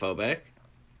homophobic?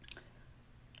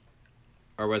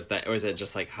 Or was it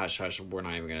just like hush hush, we're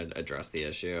not even gonna address the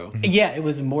issue? yeah, it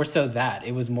was more so that.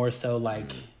 It was more so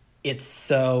like it's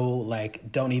so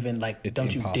like don't even like It's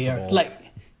don't you dare impossible. like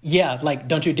yeah, like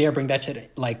don't you dare bring that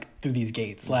shit like through these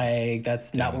gates. Like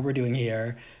that's not what we're doing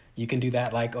here. You can do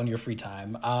that like on your free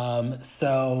time.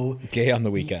 So Gay on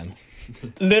the weekends.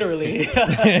 literally.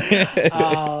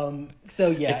 So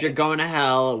yeah. If you're going to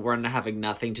hell, we're not having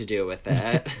nothing to do with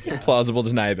it. Plausible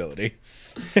deniability.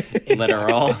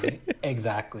 Literal.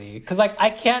 Exactly. Because like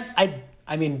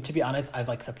I mean, to be honest, I've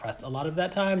like suppressed a lot of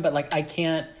that time, but like I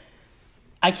can't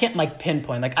like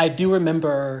pinpoint. Like I do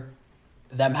remember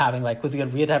them having like, because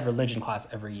we had to have religion class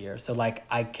every year. So like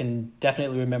I can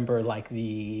definitely remember like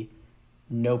the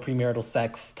no premarital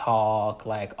sex talk,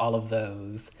 like all of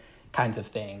those kinds of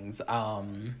things.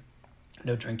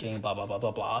 No drinking, blah, blah, blah,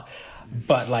 blah, blah.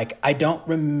 But like I don't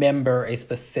remember a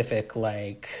specific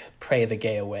like pray the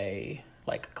gay away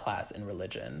like class in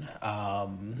religion.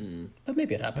 But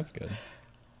maybe it happened. That's good.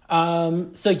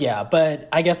 So yeah, but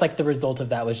I guess like the result of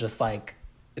that was just like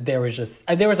there was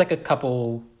like a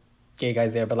couple gay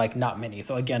guys there, but like not many.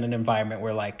 So again, an environment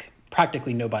where like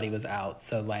practically nobody was out.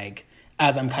 So like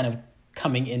as I'm kind of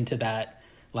coming into that,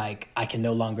 like I can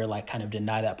no longer like kind of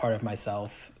deny that part of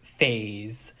myself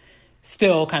phase.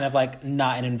 Still kind of like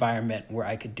not an environment where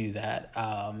I could do that,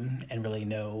 and really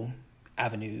no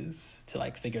avenues to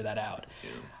like figure that out.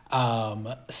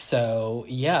 Yeah. So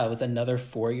yeah, it was another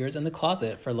 4 years in the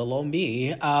closet for little old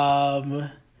me. And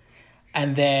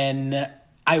then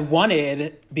I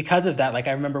wanted, because of that, like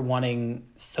I remember wanting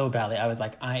so badly, I was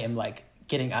like, I am like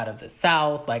getting out of the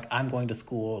South, like I'm going to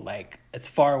school like as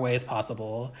far away as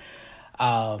possible.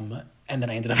 And then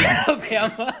I ended up in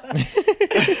Alabama.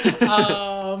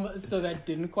 So that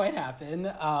didn't quite happen.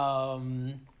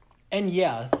 And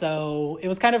yeah, so it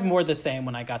was kind of more the same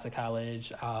when I got to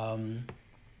college. And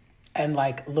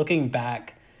like looking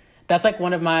back, that's like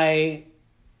one of my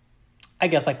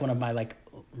like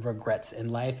regrets in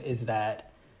life is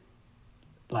that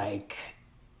like,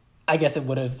 I guess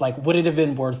would it have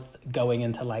been worth going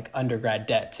into like undergrad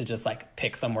debt to just like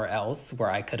pick somewhere else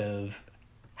where I could have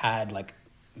had like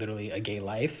literally a gay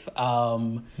life,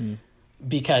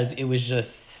 because it was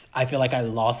just, I feel like I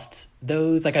lost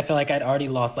those, like I feel like I'd already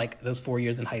lost like those 4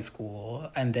 years in high school,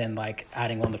 and then like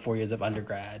adding on the 4 years of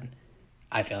undergrad,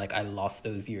 I feel like I lost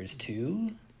those years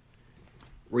too.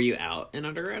 Were you out in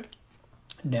undergrad?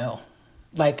 No,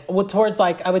 like well towards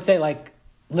like I would say like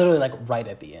literally like right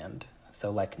at the end,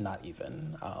 so like not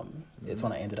even is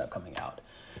when I ended up coming out.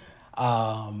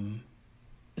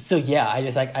 So yeah, I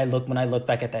just like when I look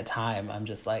back at that time, I'm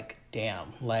just like,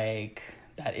 damn, like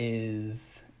that is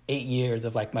 8 years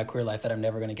of like my career life that I'm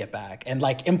never gonna get back, and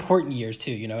like important years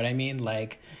too. You know what I mean?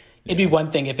 Like it'd be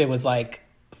one thing if it was like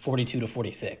 42 to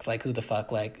 46, like who the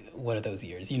fuck, like what are those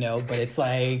years? You know? But it's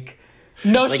like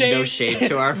no Like shade, no shade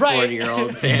to our Right.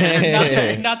 40-year-old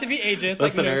fans. not to be ageist,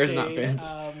 Listeners, like, not no shade,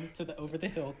 fans. to the over the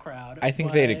hill crowd. I think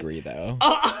but- they'd agree though.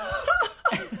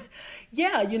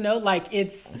 Yeah, you know, like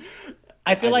it's.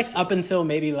 I feel like up until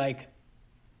maybe like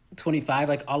 25,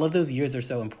 like all of those years are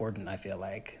so important. I feel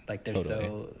like they're Totally.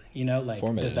 so, you know, like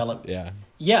Formative. develop. Yeah.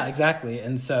 Yeah, exactly.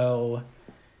 And so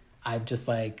I'm just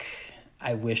like,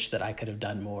 I wish that I could have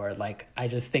done more. Like I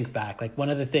just think back, like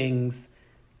one of the things,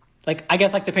 like I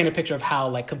guess like to paint a picture of how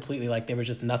like completely like there was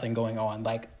just nothing going on.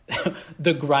 Like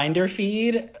the Grinder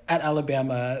feed at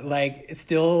Alabama, like it's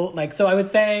still like, so I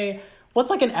would say what's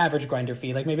like an average Grindr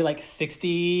fee? Like maybe like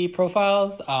 60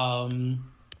 profiles.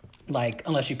 Like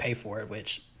unless you pay for it,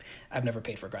 which I've never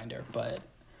paid for Grindr, but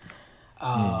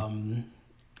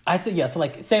I'd say so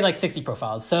like say like 60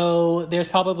 profiles. So there's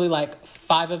probably like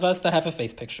 5 of us that have a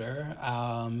face picture.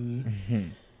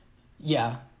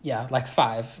 Yeah, like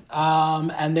 5.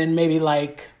 And then maybe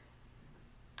like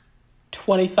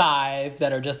 25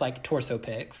 that are just like torso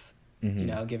pics, you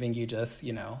know, giving you just,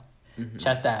 you know,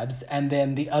 chest abs. And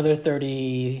then the other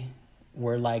 30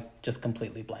 were like just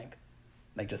completely blank,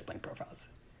 like just blank profiles.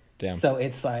 Damn. So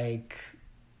it's like,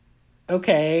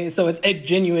 okay, so it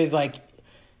genuinely is like,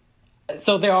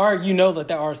 so there are, you know, that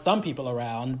there are some people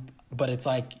around, but it's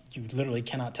like you literally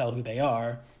cannot tell who they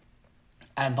are.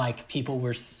 And like people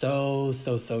were so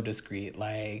discreet.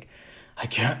 Like, I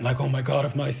can't, like, oh my God,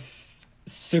 if my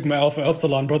Sigma Alpha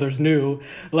Epsilon brothers knew,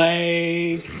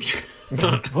 like,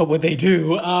 what would they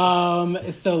do?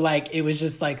 So like it was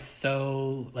just like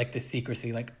so like the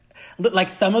secrecy, like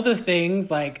some of the things,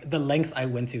 like the lengths I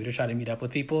went to try to meet up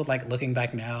with people, like looking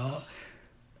back now,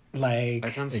 like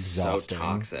That sounds Exhausting. so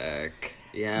toxic.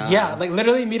 Yeah. yeah, like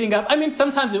literally meeting up. I mean,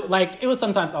 sometimes it was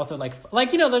sometimes also like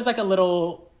you know, there's like a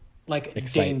little like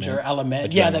Excitement, danger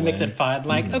element, yeah, that makes adrenaline. it fun.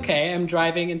 Like, okay, I'm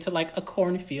driving into like a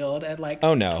cornfield at like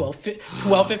Oh, no.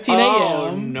 12:15 Oh,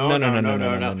 a.m. no.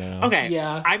 No. Okay.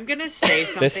 Yeah. I'm going to say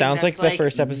something. This sounds like that's the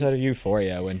first episode of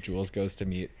Euphoria when Jules goes to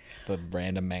meet the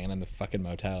random man in the fucking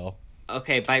motel.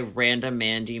 Okay, by random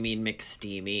man, do you mean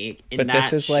McSteamy? In But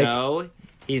that this is like- show,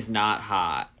 he's not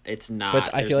hot. It's not.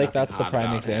 But I there's feel like nothing that's the hot prime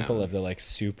about example him. of the like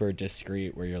super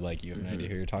discreet where you're like, you have no idea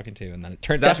who you're talking to, and then it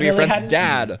turns out to be your Definitely friend's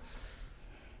dad.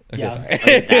 Okay, Yeah. sorry.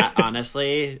 Like, that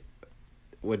honestly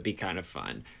would be kind of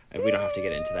fun. We don't have to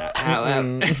get into that.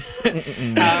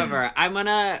 However, I'm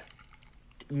gonna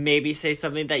maybe say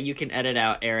something that you can edit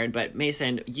out, Aaron. But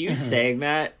Mason, you saying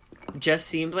that just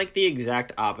seemed like the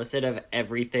exact opposite of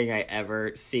everything I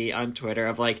ever see on Twitter.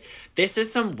 Of like, this is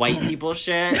some white people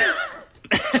shit.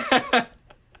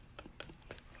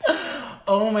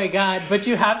 Oh my God. But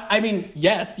you have, I mean,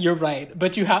 yes, you're right.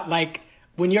 But you have, like,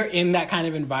 when you're in that kind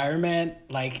of environment,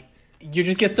 like, you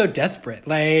just get so desperate,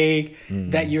 like,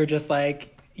 that you're just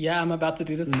like, yeah, I'm about to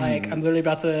do this. Like, I'm literally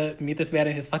about to meet this man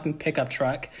in his fucking pickup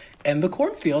truck in the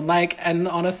cornfield, like, and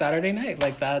on a Saturday night.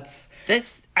 Like, that's,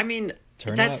 This, I mean,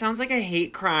 Turn that up. sounds like a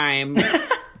hate crime.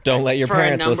 Don't let your For a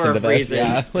parents number listen to of this. Yeah,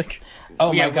 reasons. like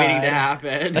oh yeah, my God. waiting to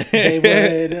happen. They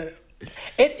would,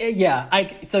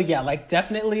 like,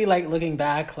 definitely, like, looking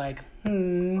back, like,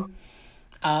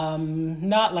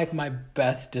 not like my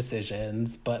best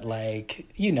decisions, but like,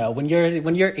 you know, when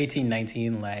you're 18,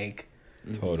 19, like,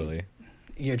 totally.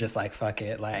 you're just like, fuck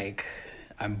it, like,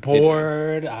 I'm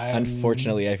bored.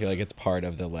 Unfortunately, I feel like it's part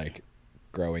of the like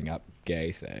growing up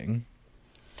gay thing.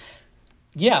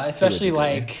 Yeah, especially degree.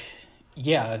 like,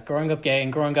 yeah, growing up gay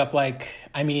and growing up like,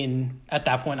 I mean, at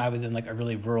that point I was in like a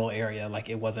really rural area. Like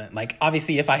it wasn't like,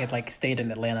 obviously if I had like stayed in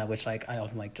Atlanta, which like I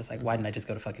often like, just like, why didn't I just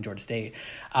go to fucking Georgia State?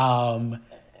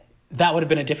 That would have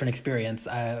been a different experience.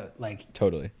 Like,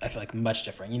 Totally. I feel like much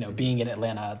different, you know, being in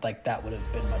Atlanta, like that would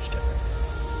have been much different.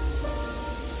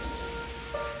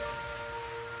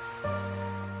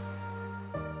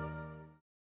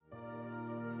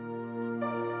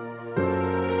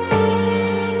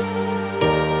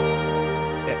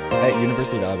 At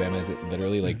University of Alabama, is it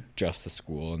literally like just the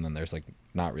school, and then there's like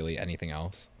not really anything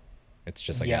else? It's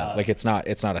just like Yeah. like it's not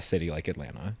a city like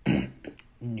Atlanta.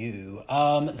 New.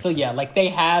 So yeah, like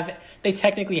they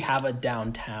technically have a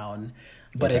downtown,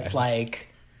 but Okay. it's like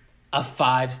a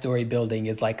 5-story building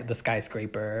is like the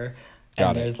skyscraper. Got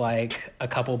And it. there's like a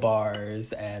couple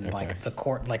bars and Okay. like the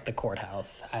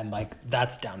courthouse, and like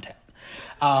that's downtown.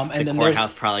 And The then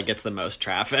courthouse there's, probably gets the most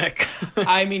traffic.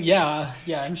 I mean, yeah,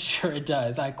 I'm sure it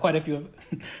does. Quite a few.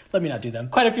 Let me not do them.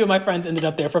 Quite a few of my friends ended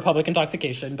up there for public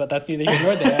intoxication, but that's neither here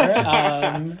nor there.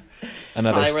 Another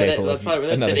Probably where staple. that's of, probably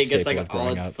where the another city gets staple like of all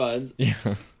growing its up. funds.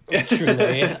 Yeah.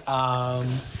 Truly.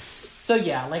 So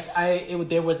yeah, like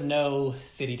there was no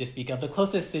city to speak of. The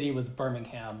closest city was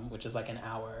Birmingham, which is like an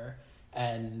hour,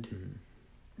 and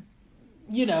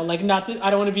you know, like I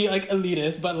don't want to be like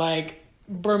elitist, but like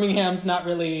Birmingham's not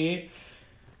really.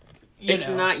 It's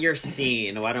not your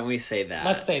scene. Why don't we say that?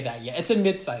 Let's say that. Yeah, it's a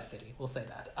mid-sized city. We'll say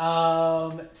that.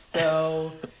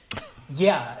 So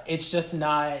yeah, it's just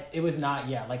not. It was not.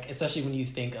 Yeah, like especially when you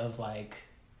think of like,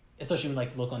 especially when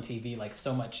like look on TV, like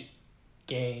so much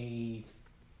gay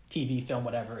TV film,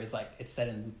 whatever, is like it's set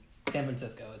in San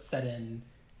Francisco, it's set in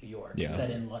New York, Yeah. it's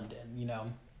set in London, you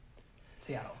know,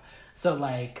 Seattle. So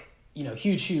like, you know,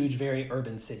 huge, very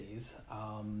urban cities.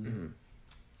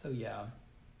 So yeah.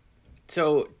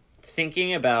 So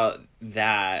thinking about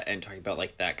that and talking about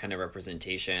like that kind of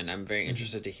representation, I'm very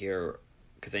interested to hear,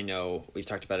 because I know we've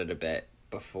talked about it a bit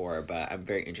before, but I'm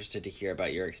very interested to hear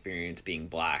about your experience being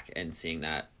Black and seeing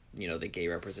that, you know, the gay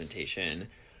representation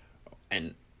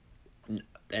and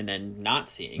then not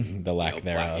seeing The lack you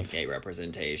know, Black and thereof. gay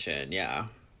representation. Yeah.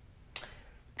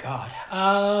 God.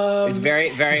 It's very,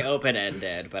 very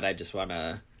open-ended, but I just want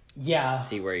to Yeah.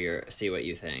 see what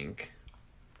you think.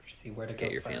 See where to Get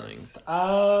go your first. feelings.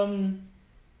 Let's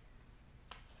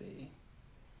see.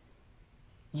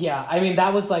 Yeah, I mean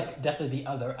that was like definitely the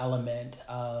other element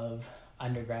of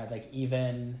undergrad. Like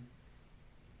even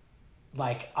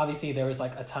like obviously there was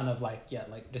like a ton of like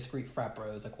like discrete frat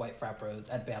bros, like white frat bros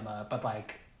at Bama, but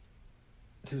like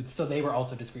so they were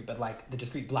also discrete, but like the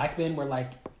discrete Black men were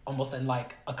like almost in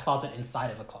like a closet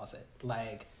inside of a closet,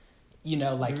 like, you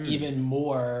know, like even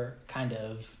more kind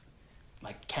of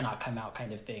like cannot come out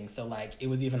kind of thing. So like it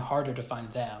was even harder to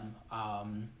find them,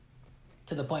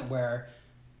 to the point where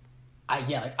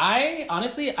I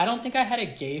honestly I don't think I had a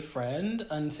gay friend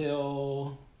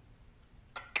until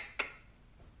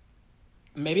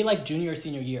maybe like junior or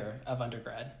senior year of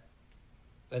undergrad.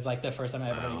 It was like the first time I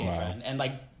ever had a gay friend, and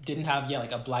like didn't have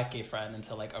like a Black gay friend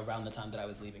until like around the time that I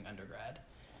was leaving undergrad.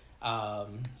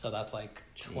 So that's like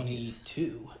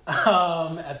 22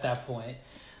 at that point.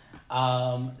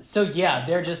 So yeah,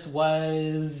 there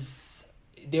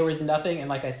was nothing, and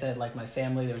like I said, like my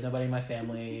family, there was nobody in my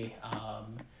family,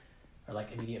 or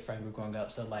like immediate friend group growing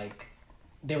up. So like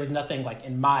there was nothing like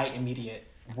in my immediate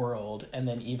world, and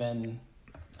then even,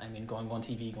 I mean, going on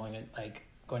TV, going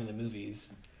to the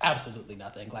movies, absolutely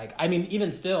nothing. Like, I mean,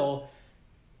 even still,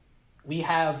 we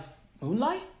have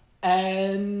Moonlight,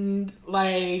 and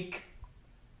like,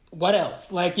 what else?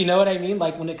 Like, you know what I mean?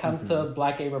 Like, when it comes to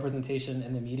Black gay representation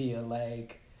in the media,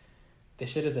 like, this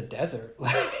shit is a desert.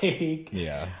 Like,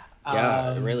 Yeah.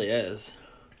 Yeah, it really is.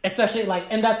 especially like,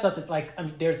 and that's like,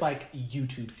 there's like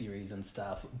YouTube series and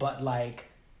stuff, but like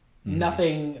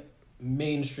nothing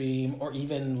mainstream or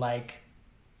even like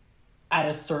at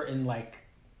a certain like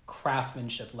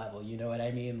craftsmanship level, you know what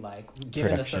I mean? Like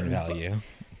given a Production certain value.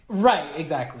 right,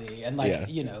 exactly. And like, Yeah.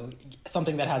 you know,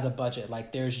 something that has a budget,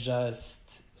 like there's just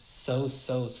so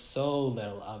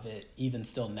little of it even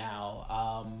still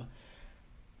now.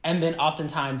 And then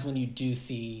oftentimes when you do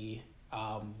see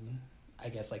I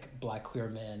guess like Black queer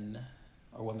men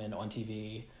or women on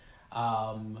TV,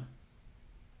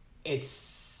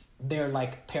 they're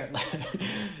like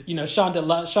you know,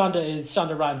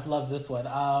 Shonda Rhimes loves this one,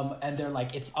 and they're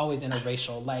like, it's always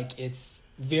interracial. Like it's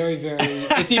very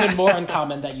it's even more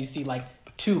uncommon that you see like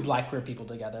two Black queer people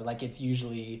together. Like it's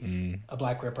usually a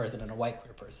Black queer person and a white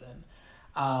queer person,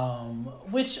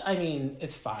 which I mean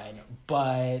is fine,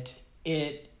 but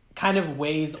it kind of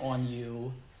weighs on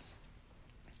you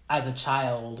as a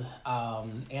child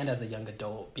and as a young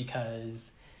adult,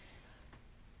 because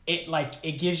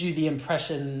it gives you the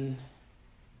impression,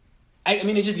 I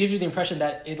mean, it just gives you the impression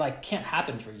that it like can't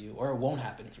happen for you or it won't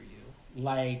happen for you.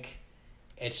 Like,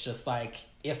 it's just like,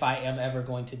 if I am ever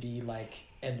going to be like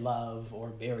in love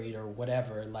or married or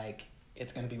whatever, like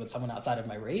it's going to be with someone outside of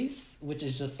my race, which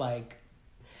is just like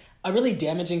a really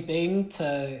damaging thing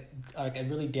to, like a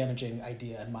really damaging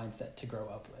idea and mindset to grow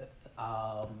up with.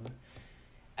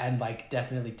 And like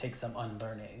definitely take some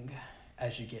unlearning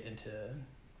as you get into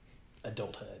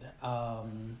adulthood.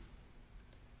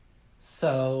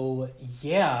 So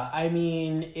yeah, I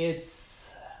mean, I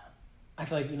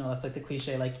feel like, you know, that's like the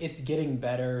cliche, like it's getting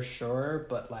better, sure,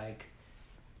 but like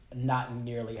not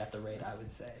nearly at the rate I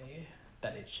would say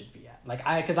that it should be at. Like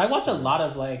because I watch a lot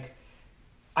of like,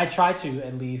 I try to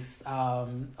at least,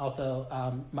 also,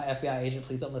 my FBI agent,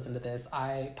 please don't listen to this.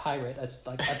 I pirate a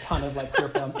ton of like queer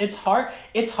films. It's hard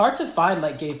to find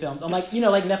like gay films. I'm like, you know,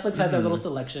 like Netflix has their little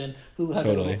selection, who has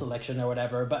their little selection or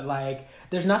whatever, but like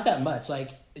there's not that much. Like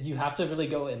you have to really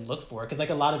go and look for it, because like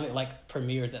a lot of it like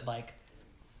premieres at like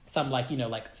some like, you know,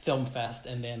 like film fest,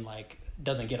 and then like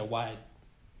doesn't get a wide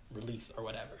release or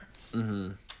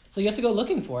whatever. So you have to go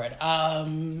looking for it.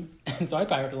 And so I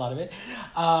pirate a lot of it.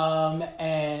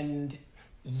 And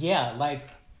yeah, like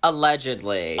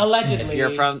Allegedly. Allegedly.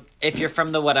 If you're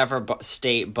from the whatever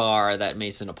state bar that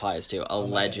Mason applies to,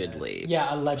 allegedly.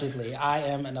 Yeah, allegedly. I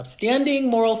am an upstanding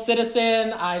moral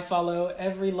citizen. I follow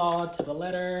every law to the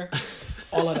letter.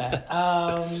 All of that.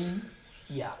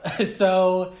 Yeah.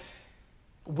 So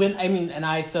when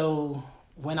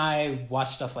I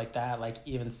watch stuff like that, like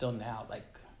even still now, like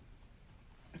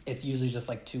it's usually just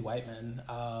like two white men,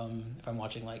 if I'm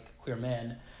watching like queer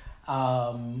men.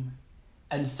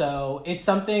 And so it's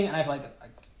something, and I feel like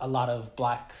a lot of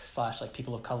Black / like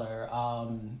people of color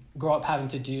grow up having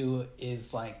to do,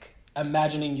 is like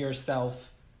imagining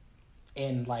yourself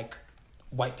in like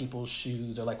white people's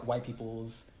shoes or like white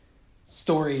people's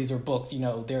stories or books, you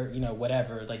know, they're, you know,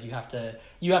 whatever. Like you have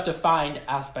to find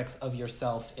aspects of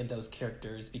yourself in those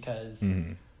characters because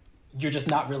you're just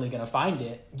not really gonna find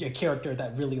a character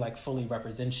that really like fully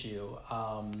represents you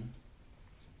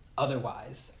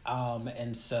otherwise.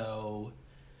 And so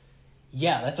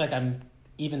yeah, that's like I'm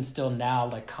even still now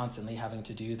like constantly having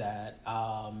to do that.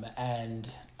 And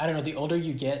I don't know, the older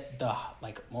you get, the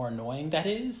like more annoying that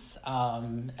is.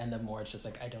 And the more it's just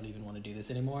like I don't even want to do this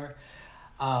anymore.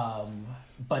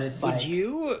 But it's like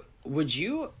would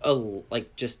you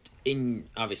like just in,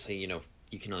 obviously, you know,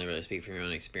 you can only really speak from your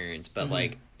own experience, but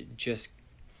like just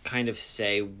kind of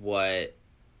say what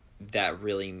that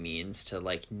really means to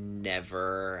like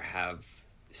never have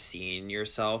seen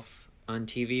yourself on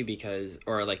TV because,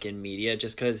 or like in media,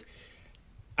 just because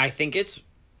I think it's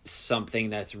something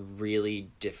that's really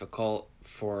difficult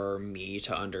for me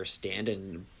to understand.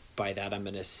 And by that, I'm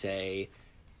going to say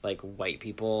like white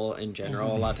people in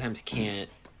general, a lot of times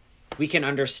we can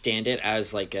understand it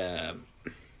as like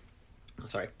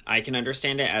I can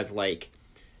understand it as like,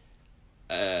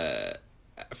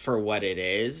 for what it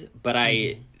is, but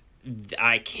I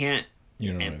can't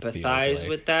empathize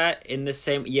with that in the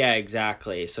same. Yeah,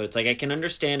 exactly. So it's like, I can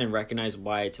understand and recognize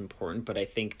why it's important, but I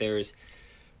think there's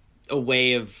a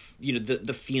way of, you know,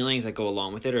 the feelings that go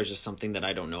along with it are just something that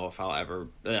I don't know if I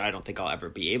don't think I'll ever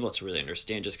be able to really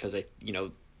understand, just because you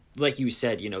know, like you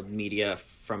said, you know, media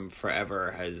from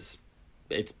forever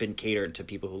it's been catered to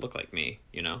people who look like me,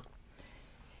 you know?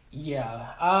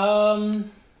 Yeah.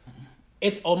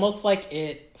 It's almost like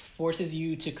it forces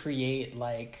you to create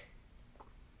like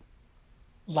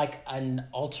an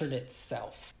alternate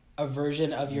self, a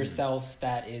version of yourself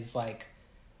that is like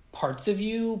parts of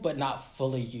you, but not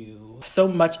fully you. So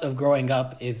much of growing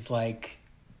up is like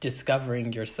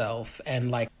discovering yourself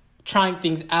and like trying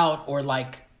things out, or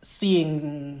like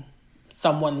seeing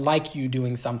someone like you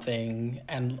doing something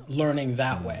and learning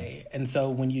that way. And so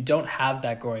when you don't have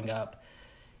that growing up,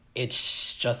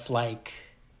 it's just like,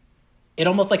 it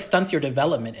almost like stunts your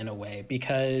development in a way,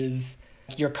 because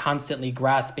you're constantly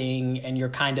grasping and you're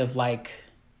kind of like,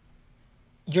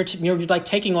 you're like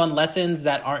taking on lessons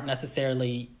that aren't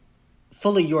necessarily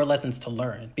fully your lessons to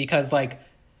learn, because like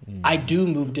I do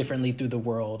move differently through the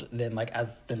world than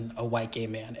a white gay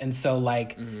man. And so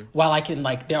like, while I can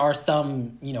like, there are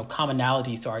some, you know,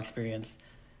 commonalities to our experience,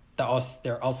 there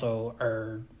also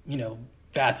are, you know,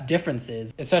 vast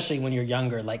differences, especially when you're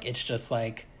younger. Like, it's just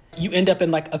like, you end up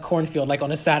in like a cornfield, like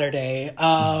on a Saturday,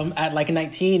 at like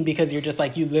 19, because you're just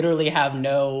like, you literally have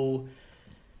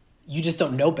you just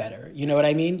don't know better. You know what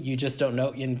I mean? You just don't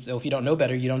know. And so if you don't know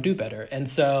better, you don't do better. And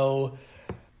so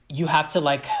you have to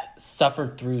like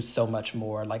suffer through so much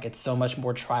more. Like, it's so much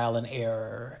more trial and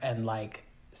error. And like,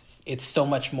 it's so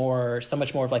much more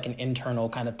of like an internal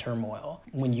kind of turmoil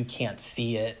when you can't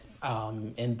see it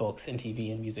in books and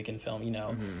TV and music and film, you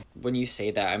know? When you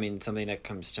say that, I mean, something that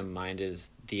comes to mind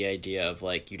is the idea of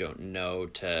like, you don't know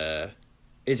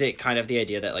is it kind of the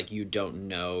idea that like, you don't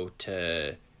know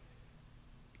to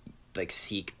like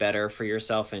seek better for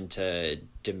yourself and to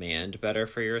demand better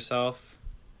for yourself?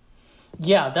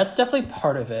 Yeah, that's definitely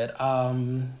part of it.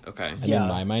 Okay. I mean,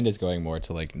 my mind is going more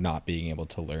to like not being able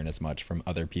to learn as much from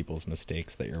other people's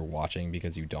mistakes that you're watching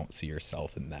because you don't see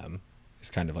yourself in them. It's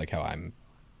kind of like how I'm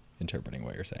interpreting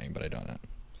what you're saying, but I don't know.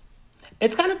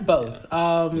 It's kind of both.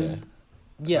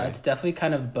 Yeah, Right. It's definitely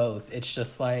kind of both. It's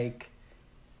just like,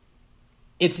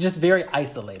 it's just very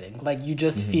isolating. Like, you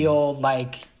just feel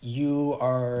like you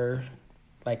are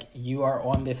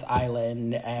on this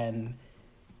island and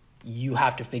you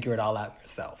have to figure it all out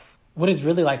yourself. What is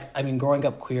really like, I mean, growing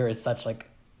up queer is such like,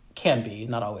 can be,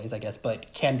 not always, I guess,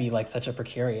 but can be like such a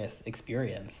precarious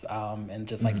experience. And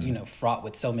just like, you know, fraught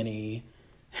with so many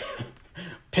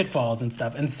pitfalls and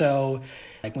stuff. And so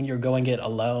like, when you're going it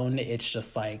alone, it's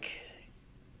just like,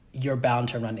 you're bound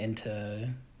to run into,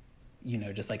 you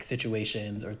know, just like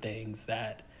situations or things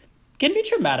that can be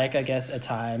traumatic, I guess, at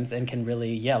times, and can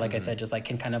really, like I said, just like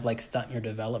can kind of like stunt your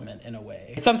development in a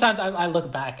way. Sometimes I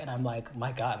look back and I'm like,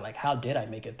 my God, like, how did I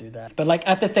make it through that? But like,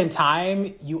 at the same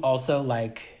time, you also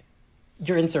like,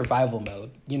 you're in survival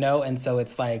mode, you know? And so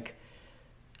it's like,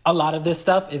 a lot of this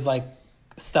stuff is like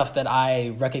stuff that I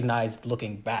recognized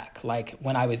looking back. Like,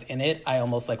 when I was in it, I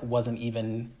almost like wasn't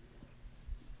even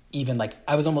like,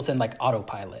 I was almost in like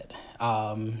autopilot,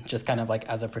 just kind of like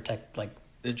as a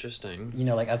Interesting. You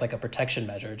know, like as like a protection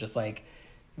measure, just like,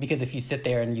 because if you sit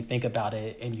there and you think about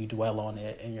it and you dwell on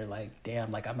it and you're like,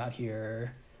 damn, like I'm out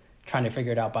here trying to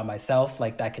figure it out by myself,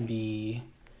 like that can be,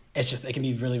 it can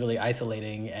be really, really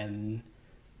isolating. And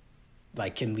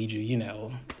like can lead you,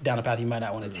 down a path you might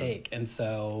not want to take. And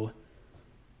so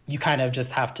you kind of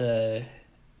just have to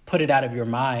put it out of your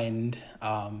mind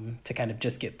to kind of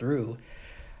just get through,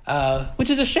 which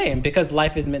is a shame because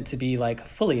life is meant to be like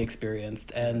fully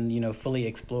experienced and, fully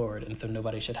explored. And so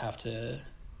nobody should have to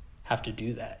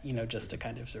do that, just to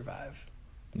kind of survive.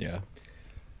 Yeah.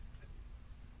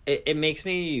 It makes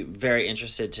me very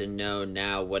interested to know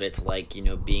now what it's like,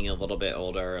 being a little bit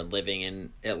older, living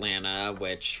in Atlanta,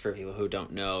 which for people who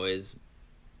don't know is,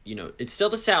 it's still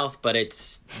the South, but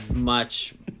it's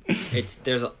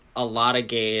there's a lot of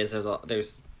gays.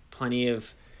 There's plenty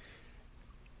of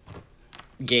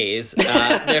gays.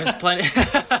 There's plenty.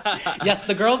 Yes,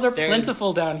 the girls are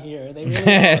plentiful down here. They really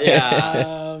are.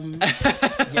 Yeah.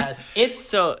 Yes, it's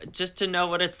so just to know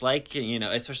what it's like,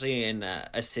 especially in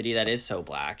a city that is so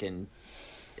black and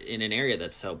in an area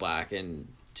that's so black, and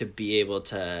to be able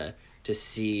to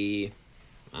see,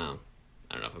 I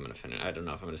don't know if I'm gonna finish. I don't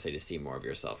know if I'm gonna say to see more of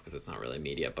yourself because it's not really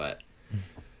media, but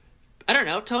I don't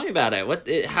know. Tell me about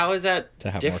it. How is that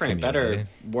To have different, more better,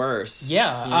 community. worse?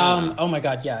 yeah. Oh my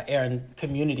God, yeah, Aaron,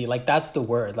 community. Like that's the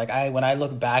word. Like when I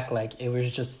look back, like there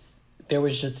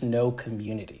was just no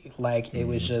community. Like it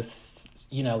was just,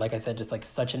 like I said, just like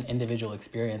such an individual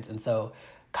experience. And so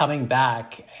coming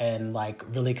back and like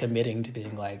really committing to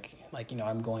being like,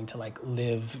 I'm going to like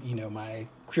live, my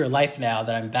queer life now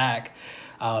that I'm back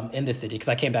in the city. Cause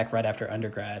I came back right after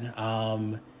undergrad.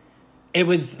 It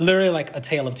was literally like a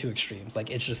tale of two extremes. Like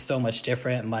it's just so much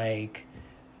different. Like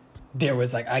there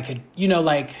was like, I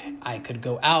could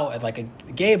go out at like a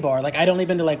gay bar. Like I'd only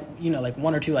been to like, like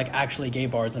one or two like actually gay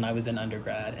bars when I was in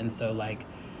undergrad. And so like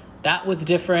that was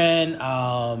different.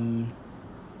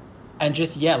 And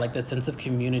just, yeah, like the sense of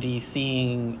community,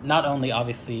 seeing not only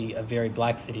obviously a very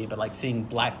black city, but like seeing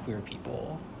black queer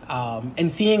people, and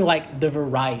seeing like the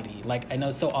variety. Like I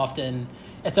know so often,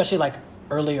 especially like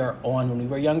earlier on when we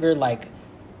were younger, like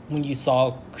when you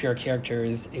saw queer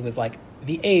characters, it was like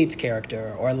the AIDS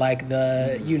character or like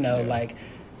the, like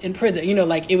in prison,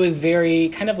 like it was very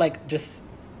kind of like just,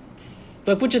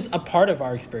 but which is a part of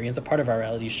our experience, a part of our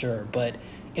reality, sure, but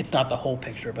it's not the whole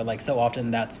picture. But like so often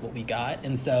that's what we got.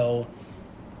 And so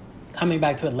coming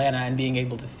back to Atlanta and being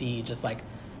able to see just like,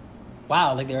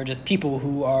 wow, like there are just people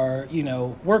who are,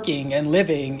 working and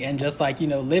living and just like,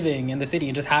 living in the city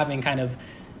and just having kind of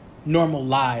normal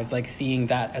lives, like seeing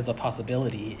that as a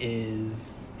possibility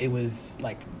it was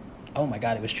like, oh my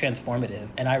God, it was transformative.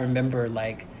 And I remember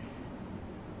like,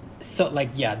 so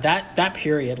like, yeah, that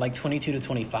period, like 22 to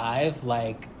 25,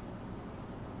 like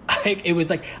it was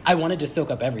like, I wanted to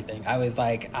soak up everything. I was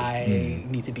like, I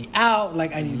need to be out.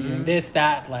 Like I need to be doing this,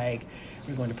 that, like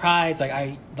we're going to prides.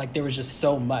 Like there was just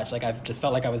so much, like I just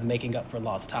felt like I was making up for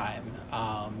lost time.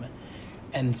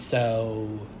 And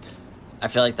so I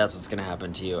feel like that's what's going to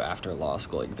happen to you after law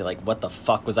school. You'd be like, what the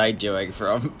fuck was I doing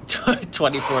from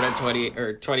 24 to 20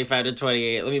 or 25 to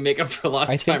 28? Let me make up for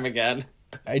lost time again.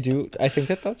 I think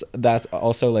that's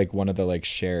also like one of the like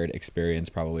shared experience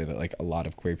probably that like a lot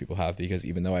of queer people have, because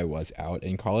even though I was out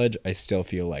in college, I still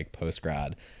feel like post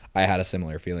grad I had a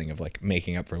similar feeling of like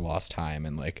making up for lost time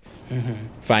and like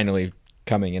finally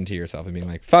coming into yourself and being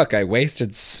like, fuck, I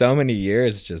wasted so many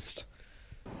years just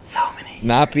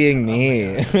not being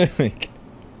me. Like,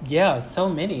 yeah, so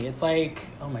many. It's like,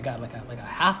 oh my God, like a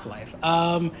half-life.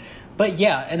 But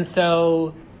yeah, and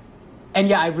so, and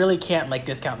yeah, I really can't like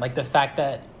discount like the fact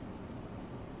that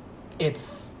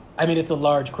it's a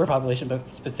large queer population,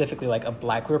 but specifically like a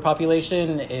black queer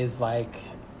population is like,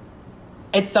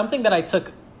 it's something that I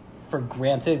took for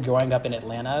granted growing up in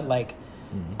Atlanta. Like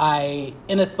I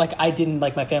didn't,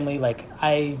 like my family, like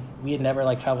we had never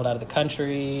like traveled out of the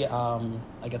country,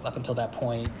 I guess up until that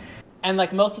point. And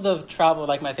like most of the travel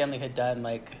like my family had done,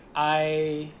 like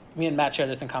me and Matt share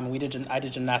this in common. I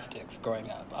did gymnastics growing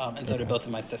up, and so did both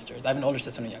of my sisters. I have an older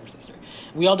sister and a younger sister.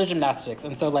 We all did gymnastics,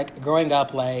 and so like growing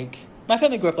up, like my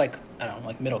family grew up like, I don't know,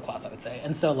 like middle class, I would say.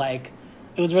 And so like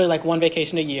it was really like one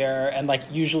vacation a year, and like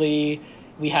usually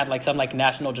we had like some like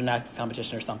national gymnastics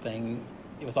competition or something.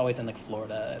 It was always in like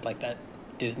Florida, like that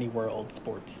Disney World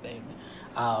sports thing,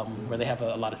 where they have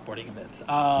a lot of sporting events.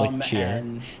 like cheer.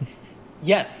 And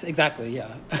yes, exactly,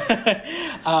 yeah.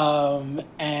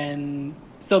 And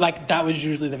so like that was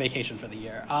usually the vacation for the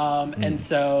year. And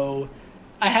so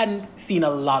I hadn't seen a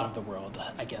lot of the world,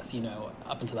 I guess,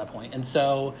 up until that point. And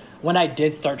so when I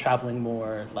did start traveling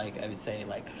more, like I would say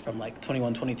like from like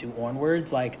 21, 22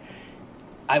 onwards, like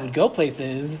I would go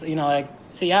places, like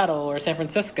Seattle or San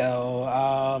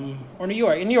Francisco, or New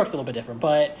York. And New York's a little bit different,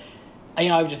 but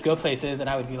I would just go places and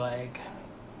I would be like,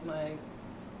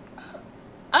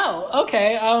 Oh,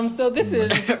 okay. So this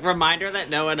is Reminder that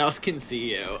no one else can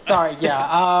see you. sorry. Yeah.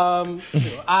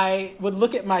 I would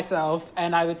look at myself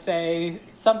and I would say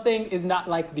something is not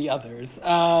like the others.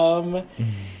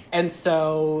 And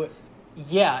so,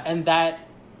 yeah, and that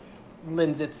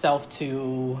lends itself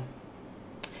to.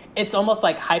 It's almost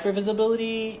like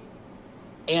hypervisibility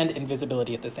and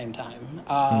invisibility at the same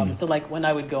time. So like when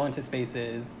I would go into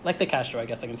spaces like the Castro, I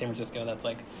guess like in San Francisco, that's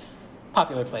like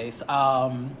popular place.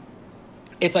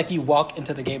 It's like you walk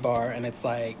into the gay bar and it's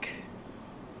like,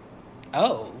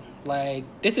 oh, like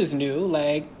this is new.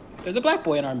 Like there's a black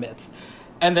boy in our midst.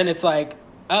 And then it's like,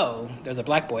 oh, there's a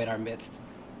black boy in our midst.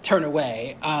 Turn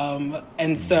away.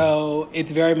 And so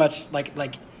it's very much like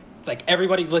it's like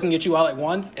everybody's looking at you all at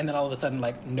once, and then all of a sudden,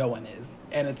 like no one is,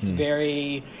 and it's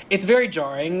very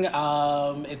jarring.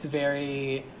 It's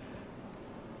very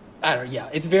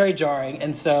jarring,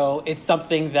 and so it's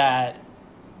something that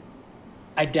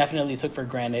I definitely took for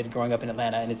granted growing up in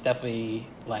Atlanta, and it's definitely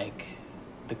like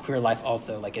the queer life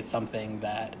also. Like it's something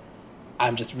that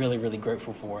I'm just really, really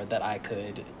grateful for that I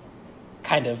could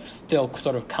kind of still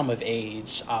sort of come of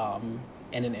age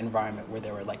in an environment where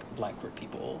there were like black queer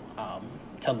people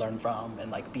to learn from and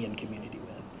like be in community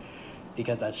with,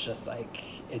 because that's just like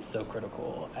it's so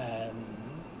critical. And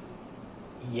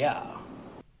yeah,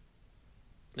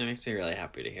 That makes me really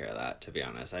happy to hear that, to be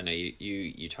honest. I know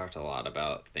you talked a lot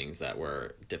about things that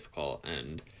were difficult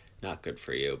and not good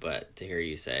for you, but to hear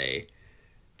you say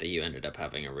that you ended up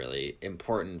having a really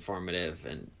important, formative,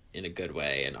 and in a good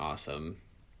way, and awesome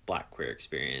black queer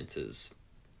experiences,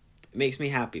 it makes me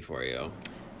happy for you.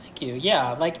 thank you.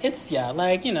 Yeah, like it's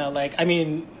like, you know, like I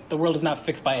mean the world is not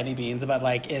fixed by any means, but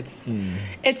like it's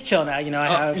chill now, you know. I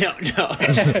have No.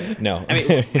 No.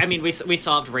 I mean we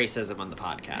solved racism on the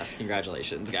podcast.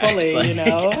 Congratulations, guys. fully, Like, you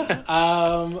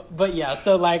know. But yeah,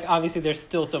 so like obviously there's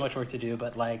still so much work to do,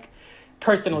 but like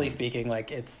personally speaking,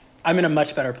 like I'm in a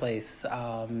much better place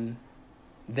than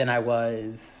I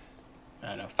was, I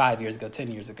don't know, 5 years ago,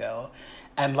 10 years ago.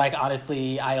 And like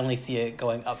honestly, I only see it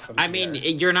going up from I here.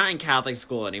 mean, you're not in Catholic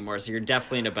school anymore, so you're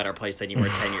definitely in a better place than you were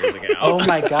 10 years ago. Oh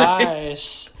my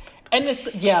gosh. And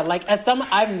it's, yeah, like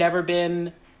I've never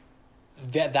been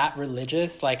that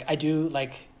religious. Like I do,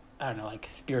 like, I don't know, like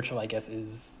spiritual, I guess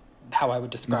is how I would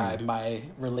describe my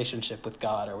relationship with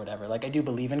God or whatever. Like I do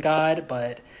believe in God,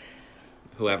 but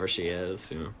Whoever she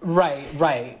is, you know.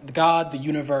 right. God, the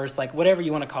universe, like whatever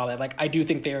you want to call it. Like I do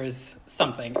think there is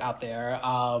something out there.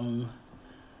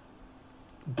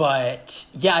 But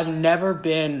yeah, I've never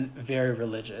been very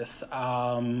religious.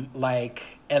 Like,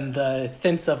 and the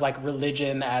sense of like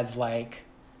religion as like,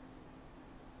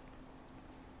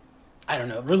 I don't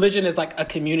know, religion is like a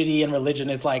community, and religion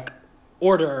is like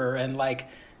order, and like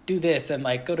do this and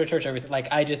like go to church every, like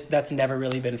that's never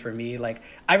really been for me. Like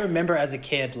I remember as a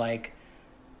kid, like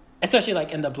especially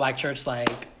like in the black church,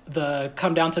 like the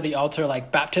come down to the altar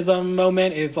like baptism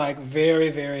moment is like very,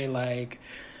 very like,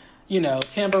 you know,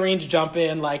 tambourines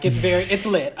jumping, like it's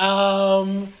lit. I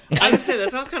was gonna say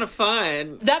that sounds kind of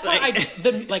fun. That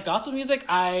part, like gospel music,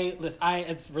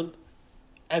 as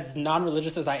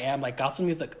non-religious as I am, like gospel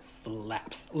music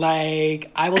slaps.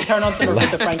 Like I will turn on some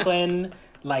Aretha Franklin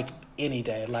like any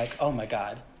day. Like, oh my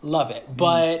God, love it.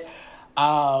 But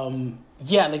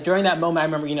yeah, like during that moment, I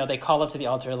remember, you know, they call up to the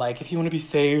altar, like, if you want to be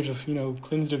saved, you know,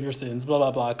 cleansed of your sins, blah,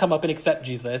 blah, blah, come up and accept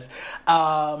Jesus.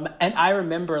 And I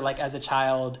remember, like, as a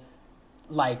child,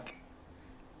 like,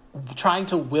 trying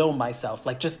to will myself,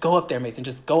 like, just go up there, Mason,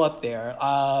 just go up there.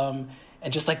 And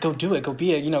just, like, go do it, go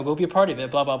be a part of it,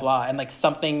 blah, blah, blah. And, like,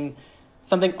 something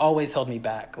always held me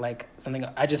back. Like,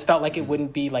 I just felt like it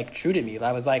wouldn't be, like, true to me.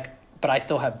 I was like, but I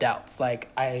still have doubts. Like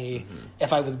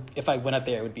if I went up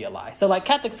there, it would be a lie. So like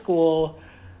Catholic school,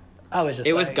 I was just.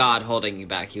 It was God holding you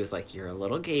back. He was like, "You're a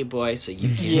little gay boy, so you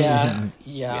Yeah. can't."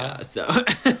 Yeah. So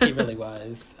he really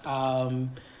was. And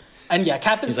yeah,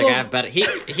 Catholic He's school. like, "I have better."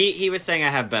 He was saying,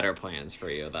 "I have better plans for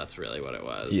you." That's really what it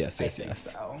was. Yes. I think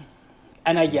so.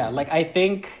 And I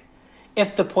think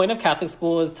if the point of Catholic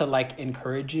school is to like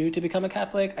encourage you to become a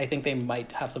Catholic, I think they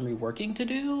might have some reworking to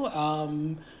do.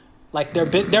 Like their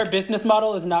business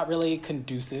model is not really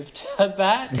conducive to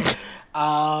that.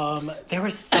 There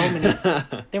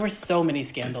were so many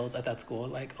scandals at that school.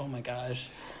 Like, oh my gosh,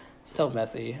 so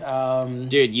messy.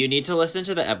 Dude, you need to listen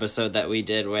to the episode that we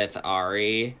did with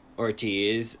Ari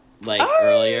Ortiz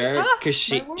earlier, because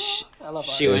she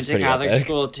went to Catholic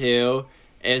school too.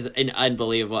 It was an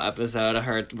unbelievable episode of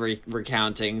her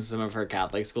recounting some of her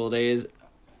Catholic school days.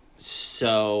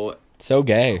 So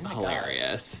gay.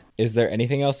 Hilarious. God. Is there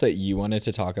anything else that you wanted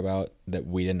to talk about that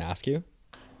we didn't ask you?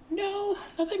 No,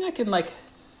 nothing I can like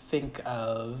think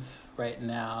of right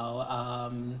now.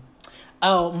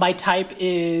 Oh, my type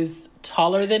is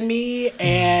taller than me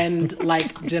and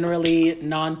like generally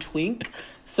non-twink.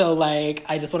 So like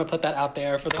I just want to put that out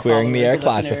there for the Queering the Air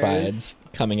followers, the listeners. classifieds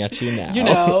coming at you now. You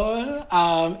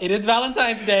know, it is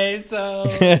Valentine's Day, so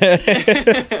How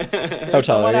there's tall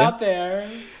someone are you? out there.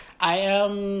 I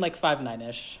am like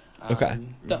 5'9"ish. Okay.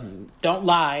 Don't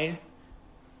lie.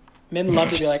 Men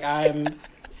love to be like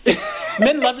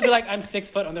men love to be like I'm 6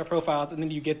 foot on their profiles, and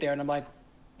then you get there and I'm like,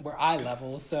 we're eye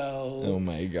level, so Oh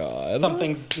my god.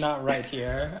 something's not right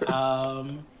here.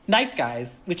 Nice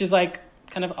guys, which is like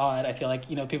kind of odd. I feel like,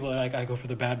 you know, people are like, I go for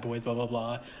the bad boys, blah blah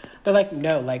blah. They're like,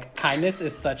 no, like kindness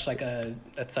is such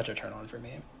that's such a turn on for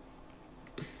me.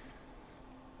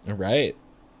 All right.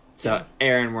 So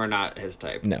Aaron, we're not his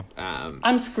type. No.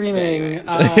 I'm screaming.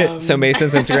 Anyways. So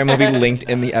Mason's Instagram will be linked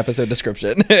in the episode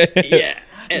description. Yeah,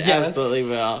 it Yes. absolutely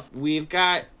will. We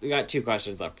got 2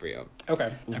 questions up for you.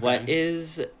 Okay. What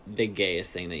is the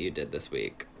gayest thing that you did this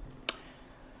week?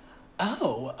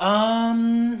 Oh,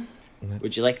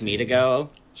 Would you like me to go?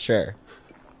 Sure.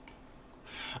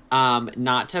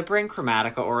 Not to bring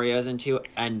Chromatica Oreos into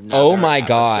another Oh my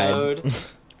God.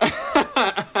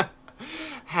 episode.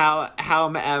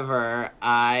 However,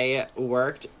 I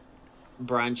worked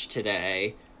brunch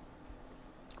today.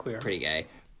 queer. Pretty gay.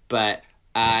 But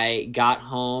I got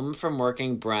home from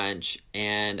working brunch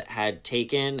and had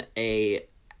taken a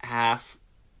half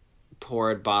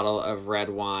poured bottle of red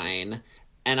wine,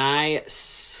 and I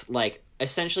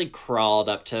essentially crawled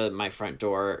up to my front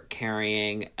door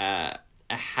carrying a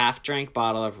half drank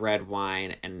bottle of red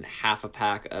wine and half a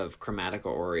pack of Chromatica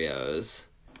Oreos.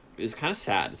 It was kind of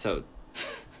sad. So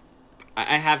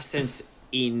I have since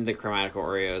eaten the Chromatica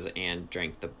Oreos and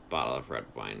drank the bottle of red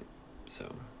wine.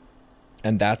 So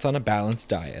And that's on a balanced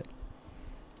diet.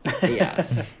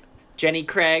 yes. Jenny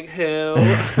Craig, who?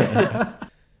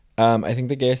 I think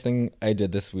the gayest thing I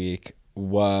did this week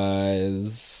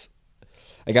was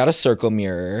I got a circle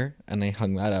mirror and I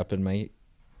hung that up in my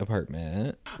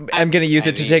apartment. I'm going to use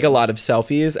it to take a lot of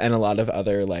selfies and a lot of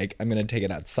other, like, I'm going to take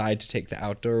it outside to take the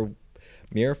outdoor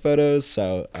mirror photos.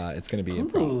 So it's going to be a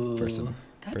Ooh, person.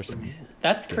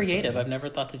 That's creative. I've never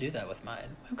thought to do that with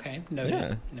mine. Okay, noted.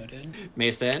 Yeah. Noted.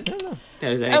 Mason?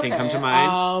 Does anything come to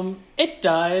mind? It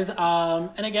does.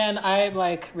 And again, I'm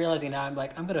like realizing now, I'm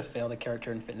gonna fail the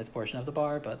character and fitness portion of the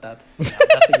bar, but that's a year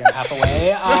and a half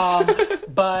away.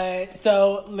 But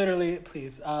so literally,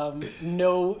 please,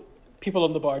 no people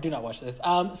on the bar, do not watch this.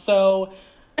 So,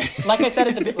 like I said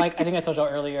at the I think I told y'all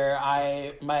earlier,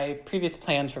 my previous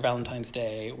plans for Valentine's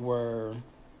Day were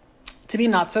to be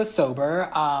not so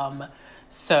sober.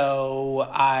 So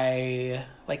I,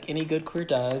 like any good queer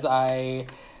does, I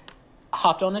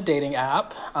hopped on a dating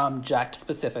app, Jacked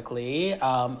specifically,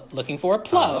 looking for a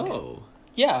plug. Oh.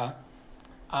 Yeah.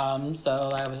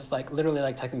 So I was just literally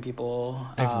texting people.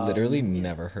 I've literally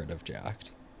never heard of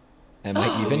Jacked. Am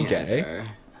I even gay?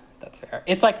 That's fair.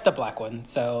 It's like the black one,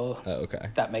 so Oh, okay.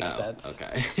 that makes sense.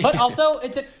 Okay. But also,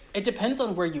 it depends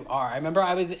on where you are. I remember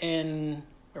I was in,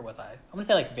 where was I? I'm gonna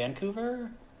say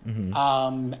Vancouver.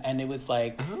 And it was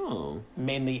Oh.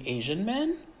 mainly Asian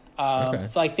men. Okay.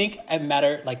 So I think I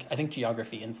think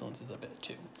geography influences a bit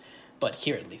too. But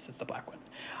here at least it's the black one.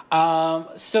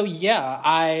 So yeah,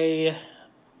 I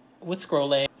was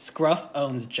scrolling. Scruff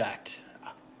owns Jacked.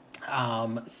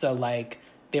 So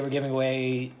they were giving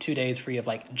away 2 days free of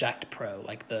Jacked Pro,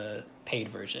 the paid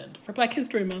version for Black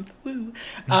History Month. Woo.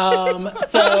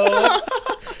 So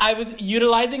I was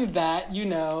utilizing that,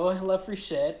 love free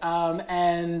shit.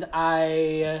 And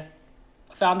I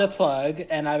found a plug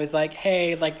and I was like,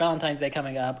 hey, Valentine's Day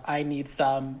coming up, I need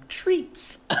some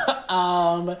treats.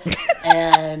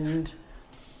 And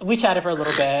we chatted for a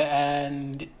little bit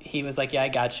and he was like, yeah, I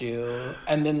got you.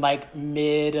 And then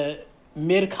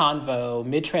mid-convo,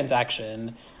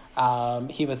 mid-transaction,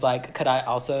 he was like, could I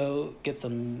also get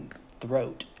some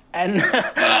throat? And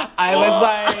I was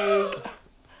like,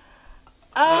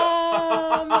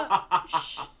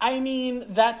 I mean,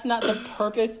 that's not the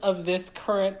purpose of this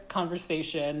current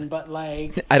conversation, but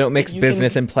I don't mix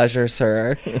business and pleasure,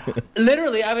 sir.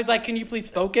 Literally, I was like, can you please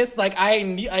focus? I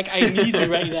need you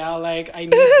right now. I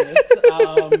need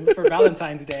this for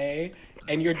Valentine's Day,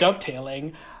 and you're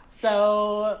dovetailing.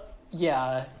 So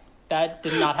yeah, that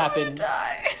did not happen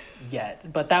yet.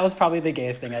 But that was probably the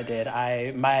gayest thing I did.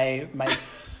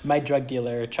 My drug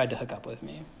dealer tried to hook up with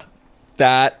me.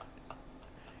 That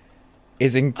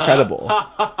is incredible.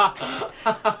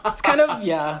 It's kind of,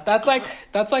 yeah. That's like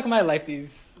my life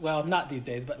not these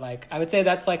days, but I would say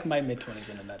that's my mid-20s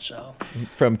in a nutshell.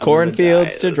 From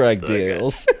cornfields to That's drug so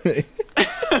deals.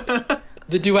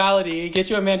 The duality, get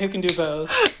you a man who can do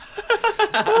both.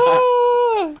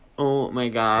 Oh my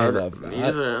god. I love that.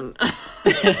 Mason.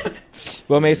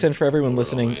 Well, Mason, for everyone almighty.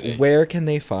 listening, where can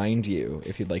they find you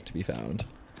if you'd like to be found?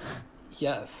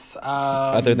 Yes.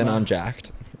 Other than on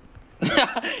Jacked.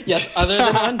 Yes, other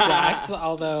than on Jacked.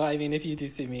 Although, I mean, if you do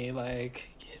see me, like,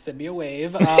 send me a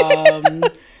wave.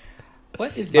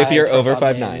 What is my If you're over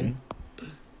profile 5'9". name?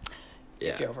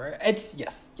 Yeah. If you're over. It's,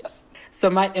 yes. So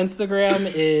my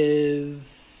Instagram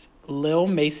is Lil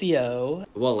Maceo.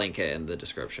 We'll link it in the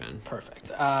description. Perfect.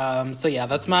 So yeah,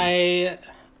 that's my...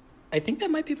 I think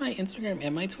that might be my Instagram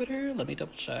and my Twitter. Let me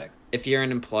double check. If you're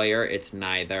an employer, it's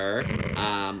neither. And if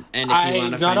you I'm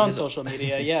want to not find on his... social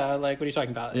media. Yeah, like, what are you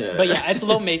talking about? Yeah. But yeah, it's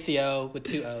Lil Maceo with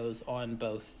 2 O's on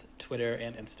both Twitter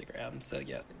and Instagram. So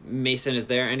yeah. Mason, is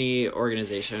there any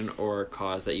organization or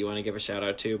cause that you want to give a shout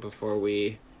out to before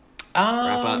we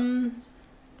wrap up?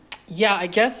 Yeah, I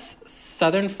guess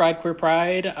Southern Fried Queer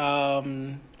Pride, like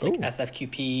Ooh.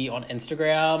 SFQP on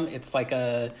Instagram. It's like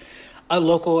a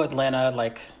local Atlanta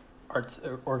like arts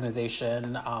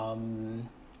organization.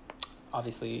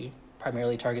 Obviously,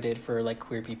 primarily targeted for like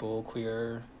queer people,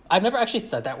 queer. I've never actually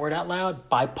said that word out loud.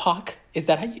 BIPOC. Is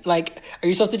that how you, like, are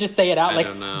you supposed to just say it out? I Like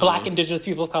don't know. Black, Indigenous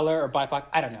people of color, or BIPOC?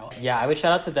 I don't know. Yeah, I would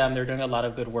shout out to them. They're doing a lot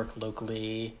of good work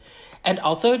locally. And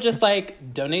also just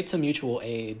like donate to mutual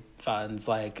aid funds.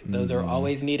 Like those are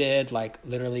always needed. Like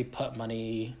literally put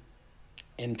money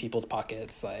in people's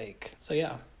pockets. Like, so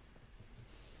yeah.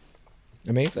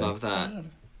 Amazing. Love that.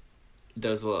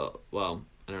 Those will, well,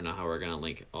 I don't know how we're going to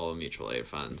link all the mutual aid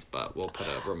funds, but we'll put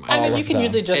a reminder I mean, All you of can them.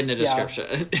 usually just in the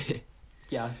description.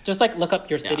 Yeah, just like look up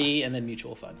your city and then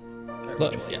mutual fund. Or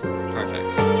Love. mutual Yeah, aid. perfect.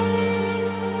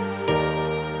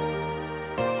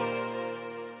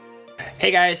 Hey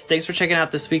guys, thanks for checking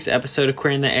out this week's episode of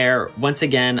Queer in the Air. Once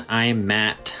again, I'm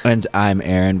Matt. And I'm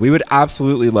Aaron. We would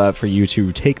absolutely love for you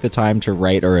to take the time to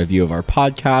write a review of our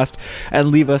podcast and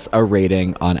leave us a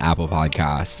rating on Apple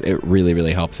Podcasts. It really,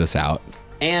 really helps us out.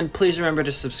 And please remember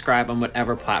to subscribe on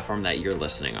whatever platform that you're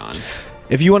listening on.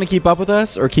 If you want to keep up with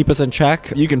us or keep us in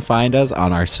check, you can find us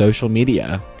on our social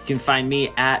media. You can find me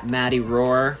at Maddie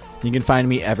Roar. You can find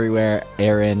me everywhere,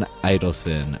 Aaron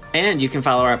Idelson. And you can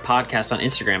follow our podcast on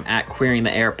Instagram at Queering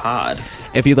the Air Pod.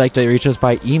 If you'd like to reach us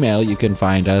by email, you can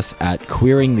find us at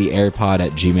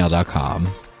queeringtheairpod@gmail.com.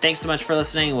 Thanks so much for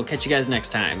listening. We'll catch you guys next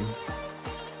time.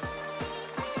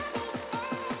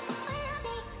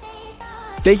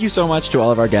 Thank you so much to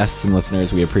all of our guests and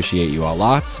listeners. We appreciate you all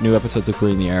lots. New episodes of Queer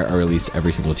in the Air are released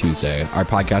every single Tuesday. Our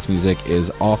podcast music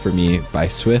is All For Me by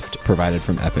Swift, provided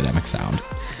from Epidemic Sound.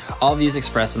 All views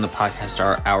expressed on the podcast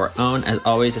are our own. As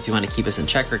always, if you want to keep us in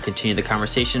check or continue the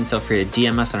conversation, feel free to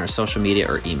DM us on our social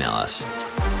media or email us.